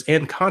scammers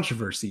and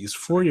controversies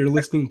for your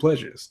listening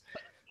pleasures.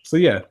 So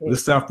yeah,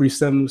 this is Southbreeze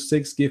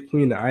 706,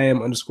 GifQueen. I am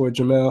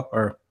 _Jamel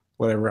or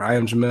whatever. I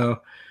am Jamel.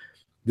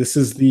 This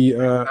is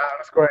the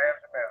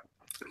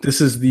This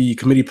is the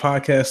Committee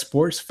Podcast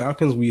Sports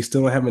Falcons. We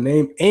still don't have a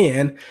name,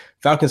 and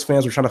Falcons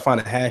fans, we're trying to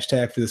find a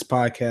hashtag for this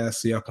podcast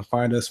so y'all can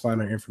find us,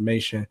 find our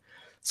information.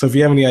 So if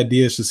you have any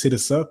ideas, just hit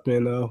us up,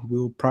 and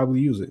we'll probably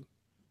use it.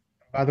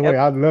 By the way,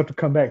 I'd love to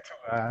come back too.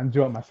 I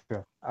enjoyed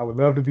myself. I would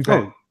love to be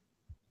back.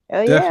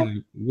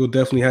 Definitely. We'll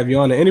definitely have you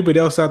on. And anybody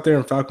else out there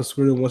in Falcons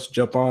Twitter wants to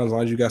jump on, as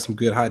long as you got some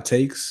good hot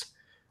takes,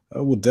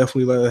 we'll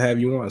definitely have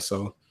you on.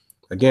 So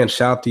again,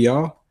 shout out to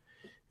y'all,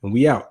 and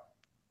we out.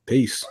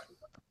 Peace.